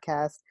this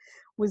podcast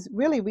was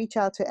really reach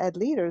out to ed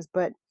leaders,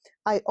 but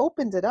I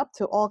opened it up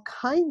to all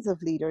kinds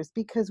of leaders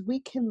because we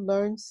can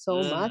learn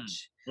so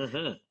much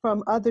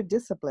from other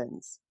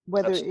disciplines,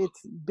 whether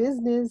it's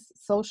business,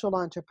 social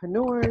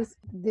entrepreneurs.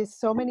 There's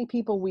so many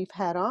people we've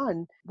had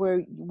on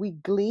where we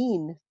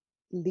glean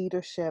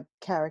leadership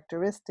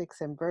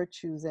characteristics and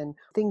virtues and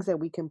things that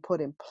we can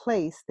put in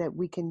place that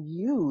we can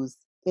use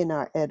in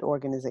our ed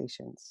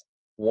organizations.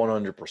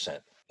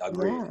 100%.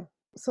 Agreed. Yeah.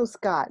 So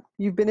Scott,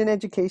 you've been in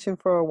education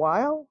for a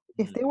while.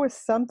 If there was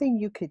something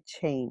you could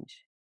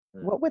change,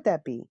 what would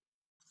that be?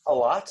 A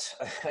lot.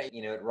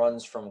 It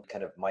runs from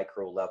kind of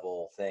micro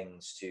level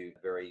things to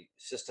very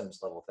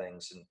systems level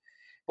things.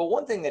 But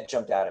one thing that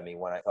jumped out at me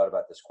when I thought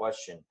about this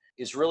question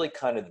is really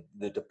kind of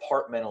the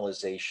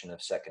departmentalization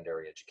of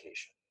secondary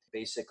education.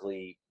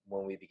 Basically,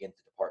 when we begin to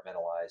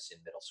departmentalize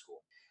in middle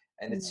school.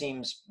 And it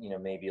seems,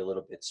 maybe a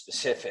little bit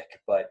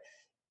specific, but,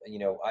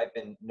 I've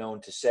been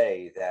known to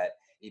say that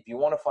if you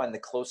want to find the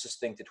closest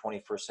thing to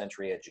 21st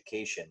century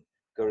education,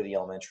 go to the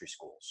elementary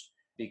schools,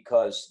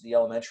 because the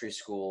elementary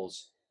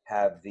schools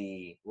have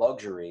the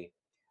luxury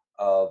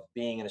of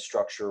being in a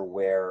structure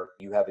where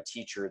you have a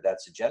teacher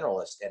that's a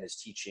generalist and is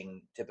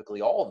teaching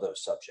typically all of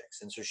those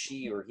subjects. And so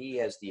she or he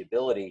has the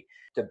ability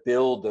to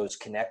build those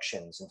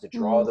connections and to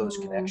draw those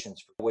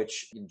connections,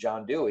 which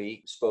John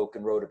Dewey spoke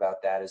and wrote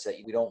about that, is that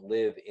we don't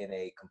live in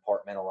a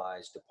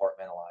compartmentalized,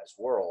 departmentalized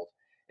world,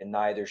 and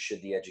neither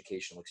should the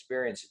educational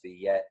experience be.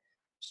 Yet,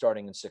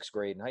 starting in 6th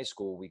grade in high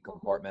school, we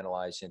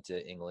compartmentalize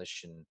into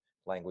English and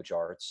language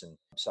arts and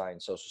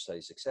science, social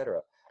studies,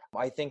 etc.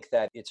 I think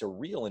that it's a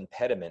real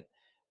impediment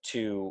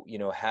to,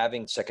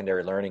 having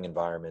secondary learning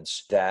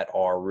environments that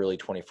are really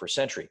 21st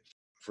century.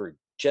 For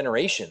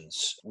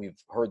generations,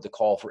 we've heard the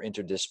call for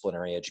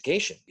interdisciplinary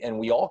education, and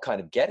we all kind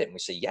of get it. And we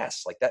say,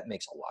 yes, like that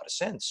makes a lot of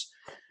sense.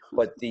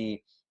 But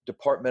the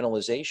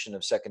departmentalization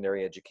of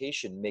secondary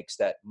education makes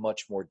that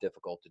much more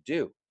difficult to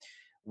do.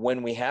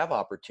 When we have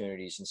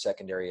opportunities in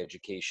secondary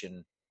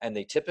education, and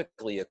they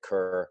typically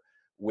occur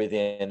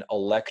within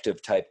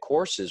elective type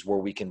courses where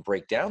we can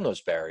break down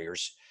those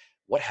barriers,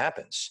 what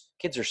happens?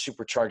 Kids are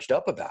super charged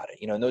up about it,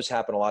 and those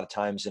happen a lot of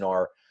times in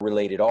our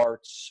related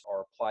arts,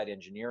 our applied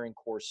engineering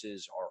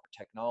courses, our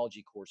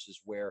technology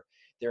courses, where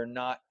they're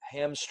not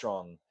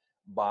hamstrung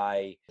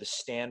by the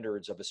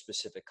standards of a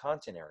specific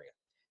content area.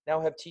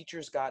 Now, have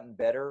teachers gotten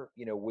better,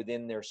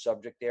 within their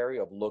subject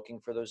area of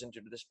looking for those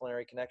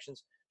interdisciplinary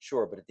connections?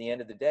 Sure, but at the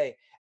end of the day,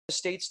 the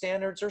state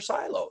standards are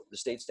siloed. The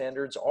state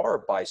standards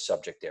are by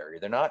subject area.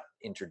 They're not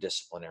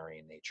interdisciplinary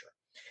in nature.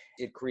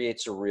 It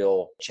creates a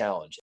real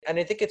challenge. And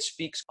I think it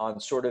speaks on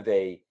sort of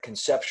a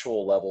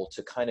conceptual level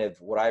to kind of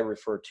what I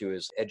refer to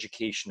as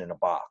education in a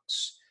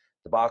box: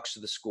 the box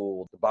of the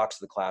school, the box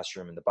of the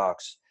classroom, and the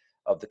box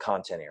of the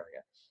content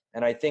area.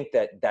 And I think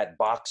that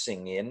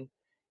boxing in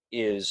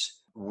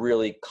is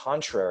really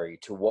contrary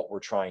to what we're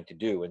trying to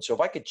do. And so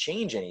if I could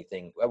change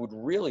anything, I would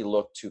really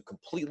look to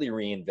completely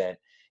reinvent.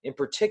 In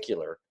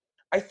particular,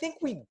 I think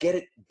we get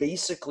it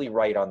basically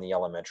right on the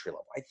elementary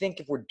level. I think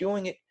if we're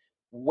doing it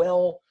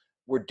well,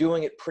 we're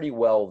doing it pretty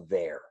well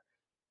there.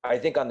 I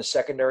think on the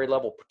secondary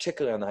level,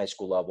 particularly on the high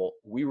school level,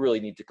 we really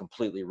need to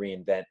completely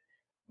reinvent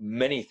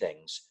many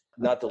things,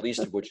 not the least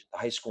of which is the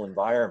high school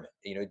environment.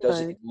 It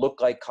doesn't look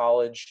like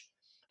college,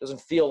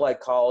 doesn't feel like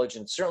college,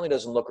 and certainly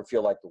doesn't look or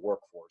feel like the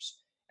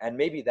workforce. And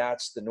maybe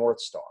that's the North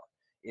Star,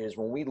 is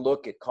when we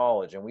look at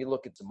college and we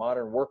look at the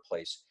modern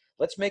workplace,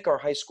 let's make our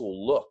high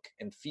school look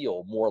and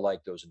feel more like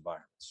those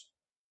environments.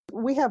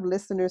 We have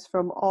listeners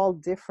from all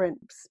different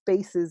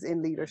spaces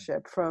in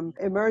leadership, from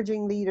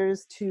emerging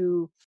leaders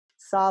to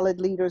solid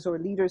leaders or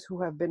leaders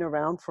who have been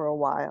around for a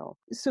while.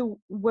 So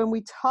when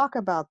we talk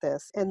about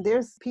this, and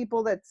there's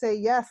people that say,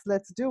 yes,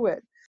 let's do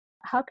it,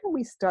 how can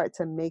we start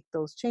to make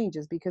those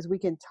changes? Because we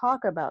can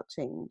talk about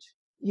change,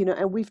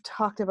 and we've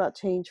talked about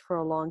change for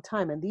a long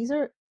time. And these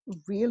are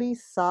really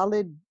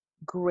solid,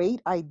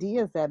 great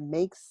ideas that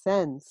make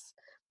sense,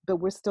 but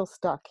we're still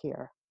stuck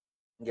here.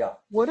 Yeah.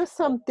 What are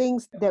some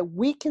things that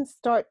we can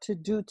start to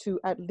do to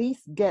at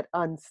least get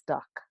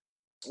unstuck?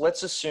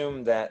 Let's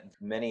assume that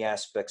many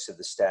aspects of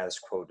the status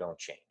quo don't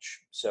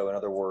change. So in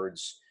other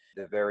words,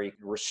 the very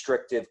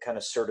restrictive kind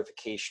of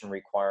certification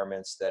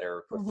requirements that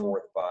are put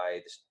forth by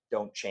this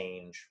don't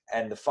change,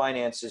 and the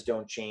finances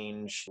don't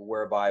change,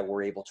 whereby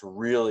we're able to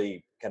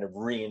really kind of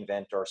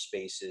reinvent our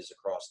spaces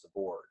across the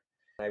board.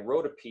 I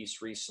wrote a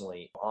piece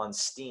recently on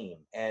STEAM,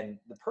 and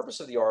the purpose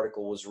of the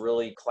article was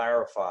really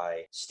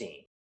clarify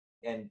STEAM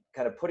and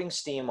kind of putting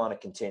STEAM on a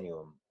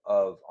continuum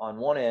of, on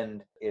one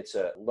end, it's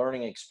a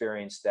learning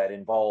experience that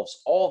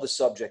involves all the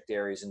subject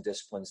areas and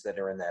disciplines that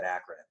are in that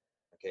acronym.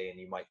 Okay, and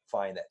you might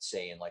find that,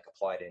 say, in like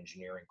applied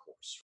engineering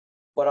course.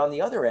 But on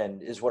the other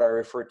end is what I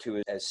refer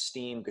to as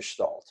STEAM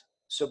Gestalt.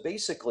 So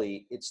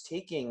basically, it's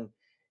taking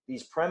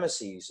these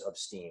premises of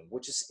STEAM,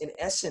 which is in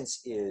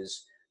essence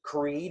is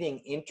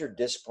creating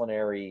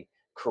interdisciplinary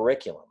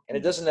curriculum. And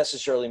it doesn't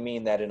necessarily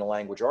mean that in a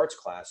language arts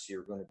class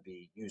you're going to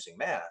be using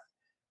math.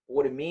 But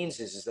what it means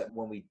is that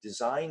when we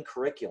design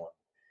curriculum,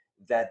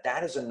 that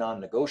is a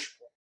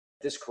non-negotiable.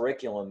 This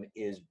curriculum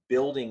is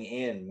building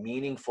in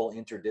meaningful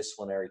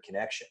interdisciplinary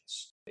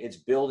connections. It's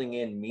building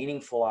in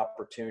meaningful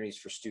opportunities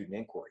for student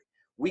inquiry.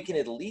 We can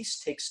at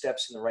least take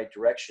steps in the right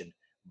direction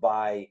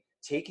by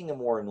taking a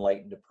more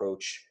enlightened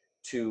approach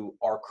to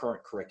our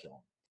current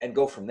curriculum and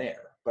go from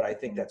there. But I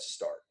think that's a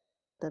start.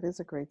 That is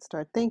a great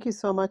start. Thank you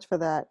so much for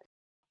that.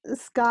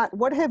 Scott,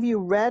 what have you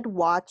read,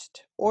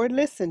 watched, or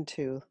listened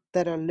to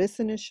that our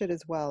listeners should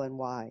as well, and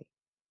why?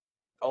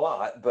 A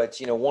lot, but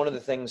one of the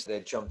things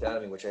that jumped out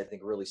at me, which I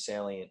think really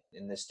salient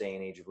in this day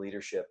and age of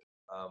leadership,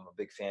 I'm a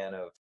big fan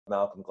of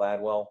Malcolm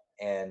Gladwell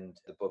and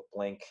the book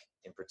Blink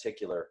in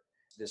particular,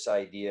 this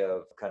idea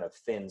of kind of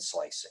thin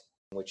slicing,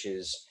 which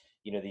is,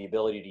 the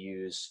ability to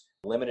use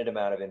limited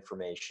amount of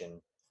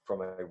information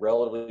from a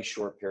relatively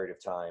short period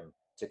of time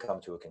to come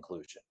to a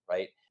conclusion,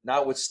 right?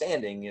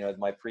 Notwithstanding,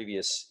 my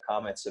previous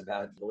comments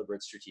about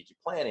deliberate strategic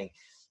planning,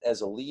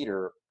 as a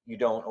leader, you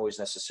don't always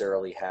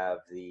necessarily have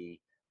the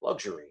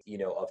luxury,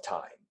 of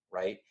time,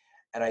 right?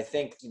 And I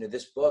think,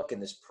 this book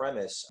and this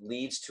premise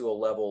leads to a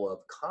level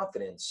of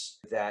confidence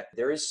that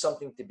there is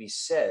something to be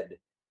said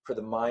for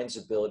the mind's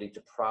ability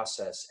to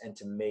process and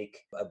to make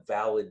a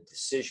valid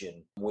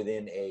decision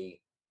within a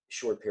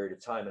short period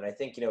of time. And I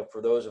think,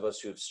 for those of us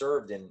who have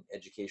served in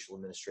educational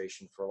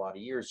administration for a lot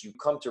of years, you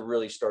come to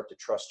really start to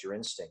trust your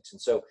instincts.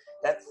 And so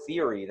that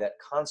theory, that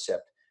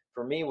concept,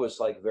 for me was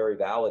like very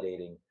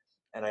validating.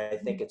 And I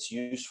think it's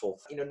useful,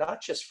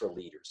 not just for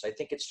leaders. I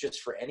think it's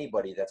just for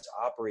anybody that's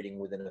operating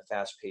within a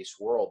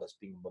fast-paced world that's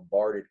being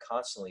bombarded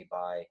constantly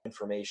by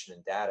information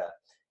and data.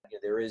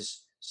 There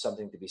is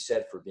something to be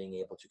said for being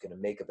able to kind of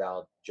make a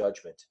valid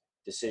judgment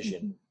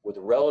decision with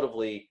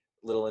relatively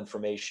little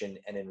information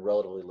and in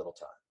relatively little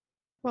time.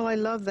 Well, I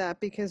love that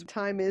because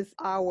time is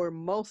our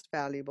most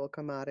valuable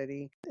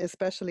commodity,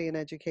 especially in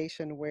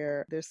education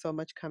where there's so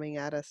much coming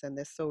at us and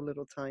there's so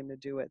little time to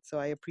do it. So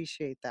I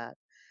appreciate that.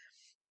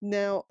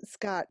 Now,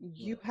 Scott,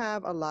 you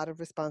have a lot of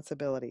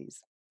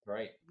responsibilities.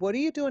 Right. What do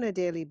you do on a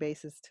daily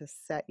basis to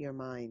set your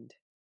mind?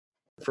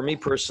 For me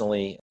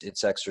personally,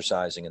 it's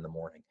exercising in the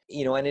morning.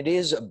 And it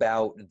is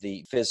about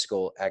the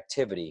physical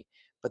activity,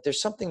 but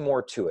there's something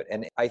more to it.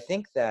 And I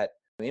think that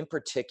in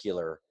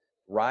particular,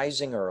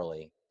 rising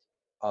early,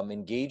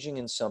 engaging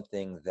in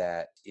something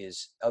that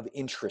is of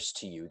interest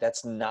to you,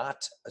 that's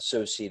not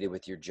associated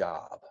with your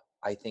job,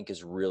 I think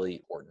is really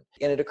important.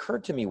 And it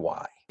occurred to me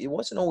why. It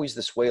wasn't always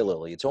this way,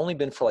 Lily. It's only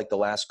been for like the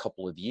last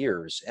couple of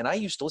years. And I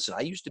used to listen,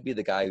 I used to be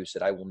the guy who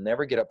said, I will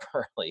never get up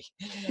early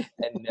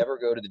and never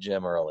go to the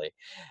gym early.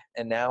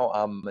 And now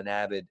I'm an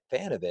avid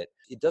fan of it.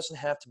 It doesn't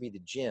have to be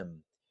the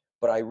gym,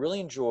 but I really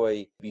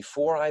enjoy,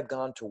 before I've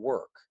gone to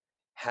work,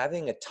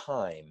 having a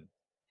time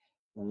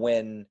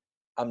when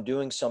I'm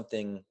doing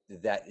something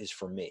that is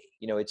for me.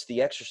 It's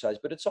the exercise,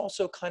 but it's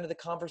also kind of the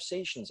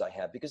conversations I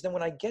have, because then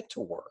when I get to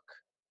work,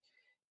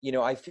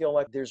 I feel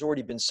like there's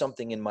already been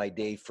something in my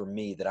day for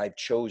me that I've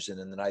chosen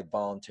and that I've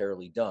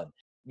voluntarily done.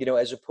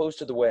 As opposed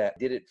to the way I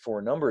did it for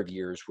a number of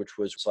years, which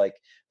was like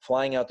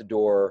flying out the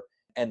door,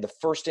 and the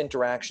first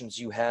interactions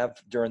you have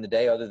during the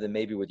day, other than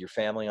maybe with your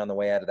family on the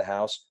way out of the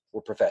house,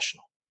 were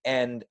professional.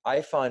 And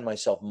I find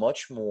myself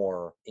much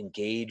more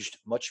engaged,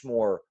 much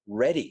more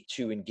ready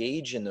to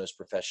engage in those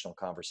professional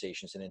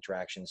conversations and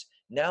interactions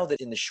now that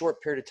in the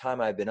short period of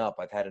time I've been up,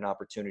 I've had an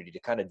opportunity to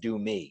kind of do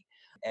me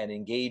and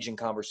engage in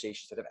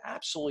conversations that have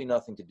absolutely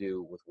nothing to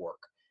do with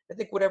work. I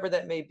think whatever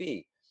that may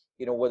be,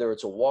 whether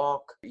it's a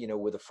walk,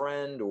 with a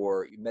friend,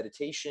 or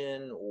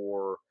meditation,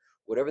 or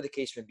whatever the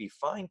case may be,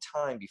 find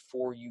time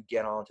before you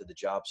get onto the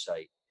job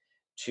site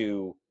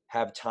to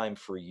have time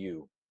for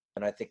you.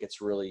 And I think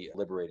it's really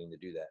liberating to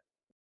do that.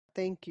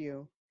 Thank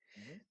you.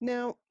 Mhm.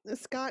 Now,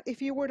 Scott,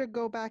 if you were to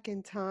go back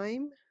in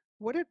time,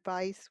 what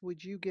advice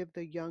would you give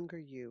the younger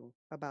you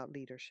about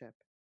leadership?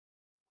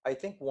 I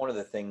think one of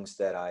the things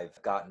that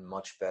I've gotten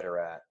much better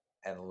at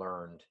and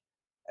learned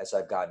as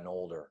I've gotten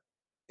older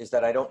is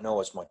that I don't know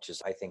as much as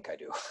I think I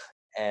do.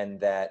 And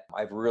that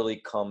I've really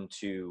come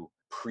to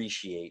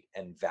appreciate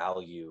and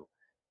value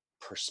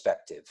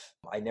perspective.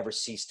 I never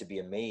cease to be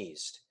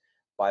amazed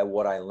by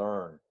what I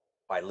learn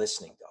by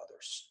listening to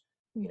others,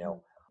 you Hmm.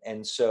 know?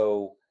 And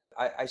so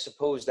I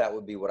suppose that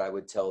would be what I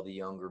would tell the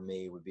younger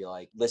me, would be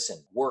like,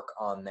 listen, work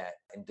on that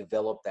and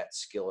develop that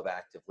skill of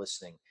active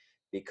listening,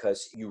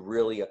 because you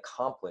really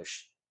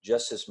accomplish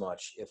just as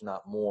much, if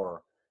not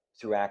more,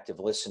 through active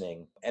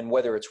listening. And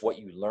whether it's what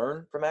you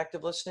learn from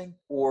active listening,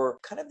 or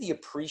kind of the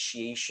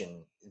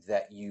appreciation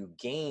that you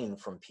gain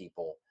from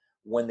people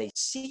when they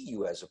see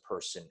you as a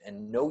person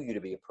and know you to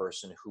be a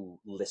person who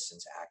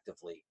listens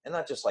actively, and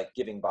not just like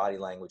giving body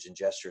language and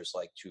gestures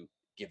like to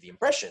give the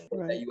impression that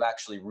Right. you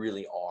actually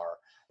really are.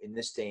 In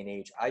this day and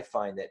age, I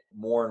find that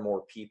more and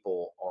more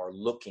people are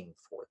looking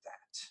for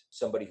that.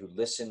 Somebody who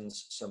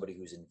listens, somebody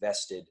who's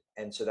invested.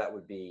 And so that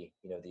would be,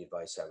 the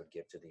advice I would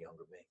give to the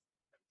younger me.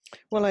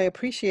 Well, I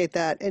appreciate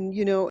that. And,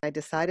 I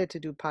decided to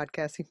do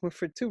podcasting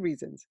for two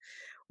reasons.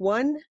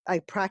 One, I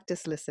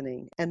practice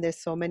listening, and there's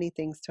so many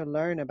things to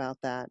learn about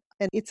that.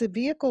 And it's a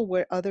vehicle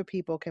where other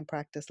people can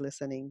practice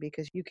listening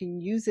because you can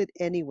use it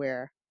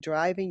anywhere.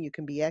 Driving, you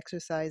can be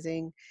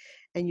exercising,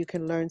 and you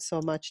can learn so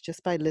much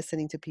just by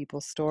listening to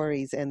people's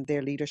stories and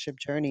their leadership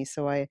journey.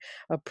 So I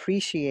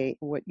appreciate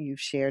what you've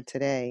shared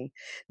today.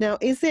 Now,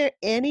 is there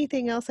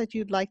anything else that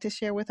you'd like to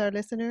share with our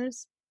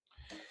listeners?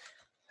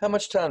 How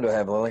much time do I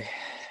have, Lily?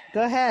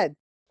 Go ahead.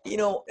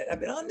 I've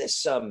been on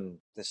this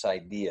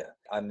idea.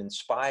 I'm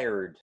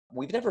inspired.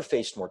 We've never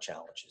faced more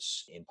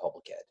challenges in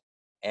public ed.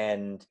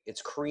 And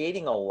it's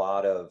creating a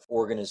lot of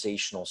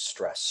organizational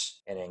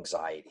stress and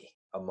anxiety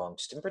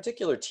amongst, in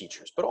particular,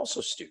 teachers, but also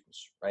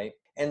students, right?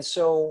 And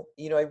so,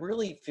 I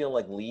really feel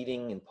like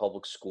leading in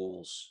public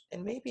schools,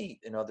 and maybe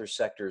in other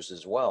sectors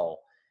as well,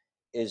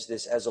 is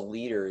this, as a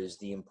leader, is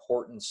the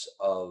importance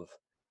of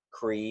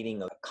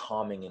creating a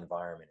calming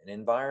environment, an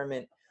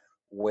environment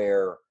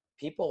where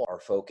people are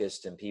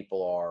focused and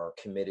people are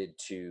committed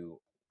to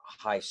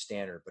a high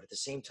standard, but at the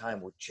same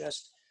time, we're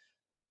just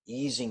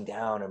easing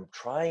down and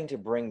trying to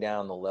bring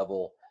down the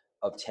level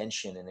of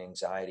tension and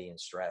anxiety and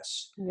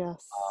stress.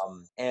 Yes.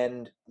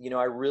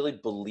 I really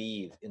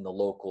believe in the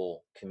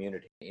local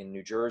community. In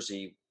New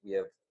Jersey, we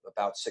have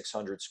about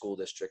 600 school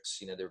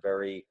districts. They're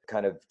very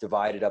kind of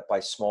divided up by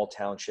small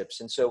townships.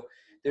 And so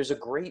there's a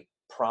great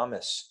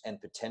promise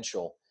and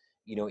potential,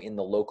 in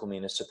the local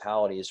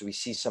municipality. As we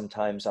see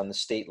sometimes on the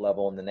state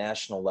level and the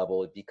national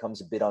level, it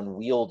becomes a bit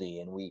unwieldy,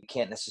 and we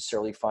can't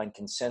necessarily find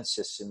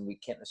consensus, and we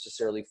can't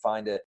necessarily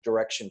find a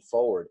direction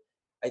forward.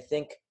 I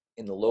think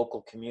in the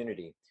local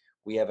community,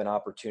 we have an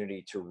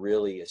opportunity to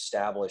really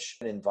establish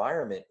an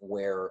environment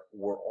where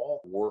we're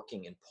all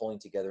working and pulling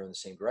together in the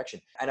same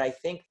direction. And I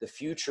think the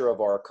future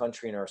of our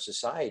country and our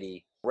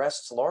society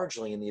rests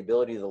largely in the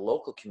ability of the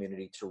local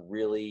community to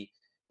really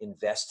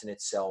invest in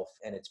itself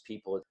and its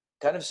people.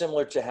 Kind of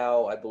similar to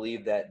how I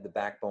believe that the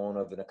backbone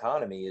of an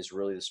economy is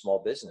really the small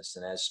business.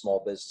 And as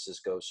small businesses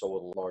go, so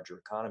will the larger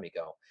economy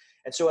go.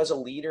 And so as a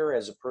leader,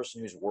 as a person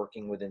who's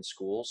working within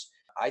schools,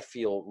 I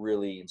feel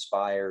really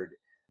inspired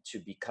to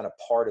be kind of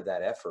part of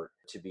that effort,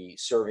 to be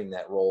serving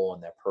that role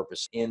and that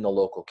purpose in the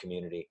local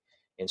community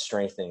and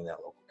strengthening that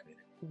local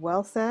community.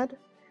 Well said.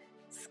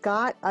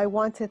 Scott, I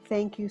want to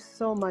thank you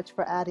so much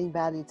for adding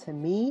value to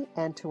me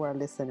and to our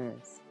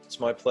listeners. It's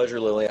my pleasure,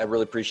 Lily. I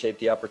really appreciate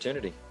the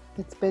opportunity.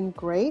 It's been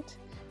great.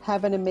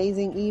 Have an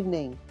amazing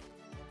evening.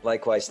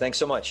 Likewise. Thanks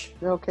so much.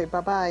 Okay,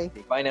 bye-bye.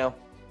 Bye now.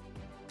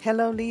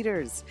 Hello,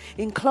 leaders.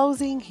 In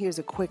closing, here's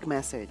a quick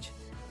message.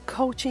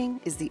 Coaching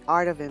is the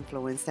art of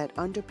influence that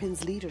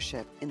underpins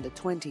leadership in the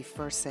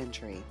 21st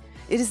century.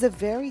 It is the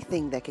very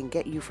thing that can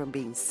get you from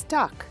being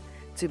stuck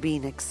to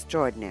being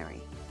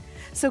extraordinary.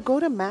 So go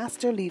to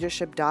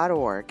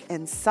masterleadership.org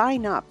and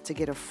sign up to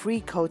get a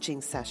free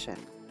coaching session.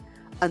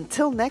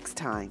 Until next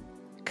time,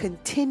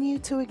 continue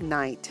to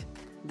ignite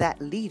that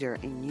leader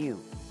in you.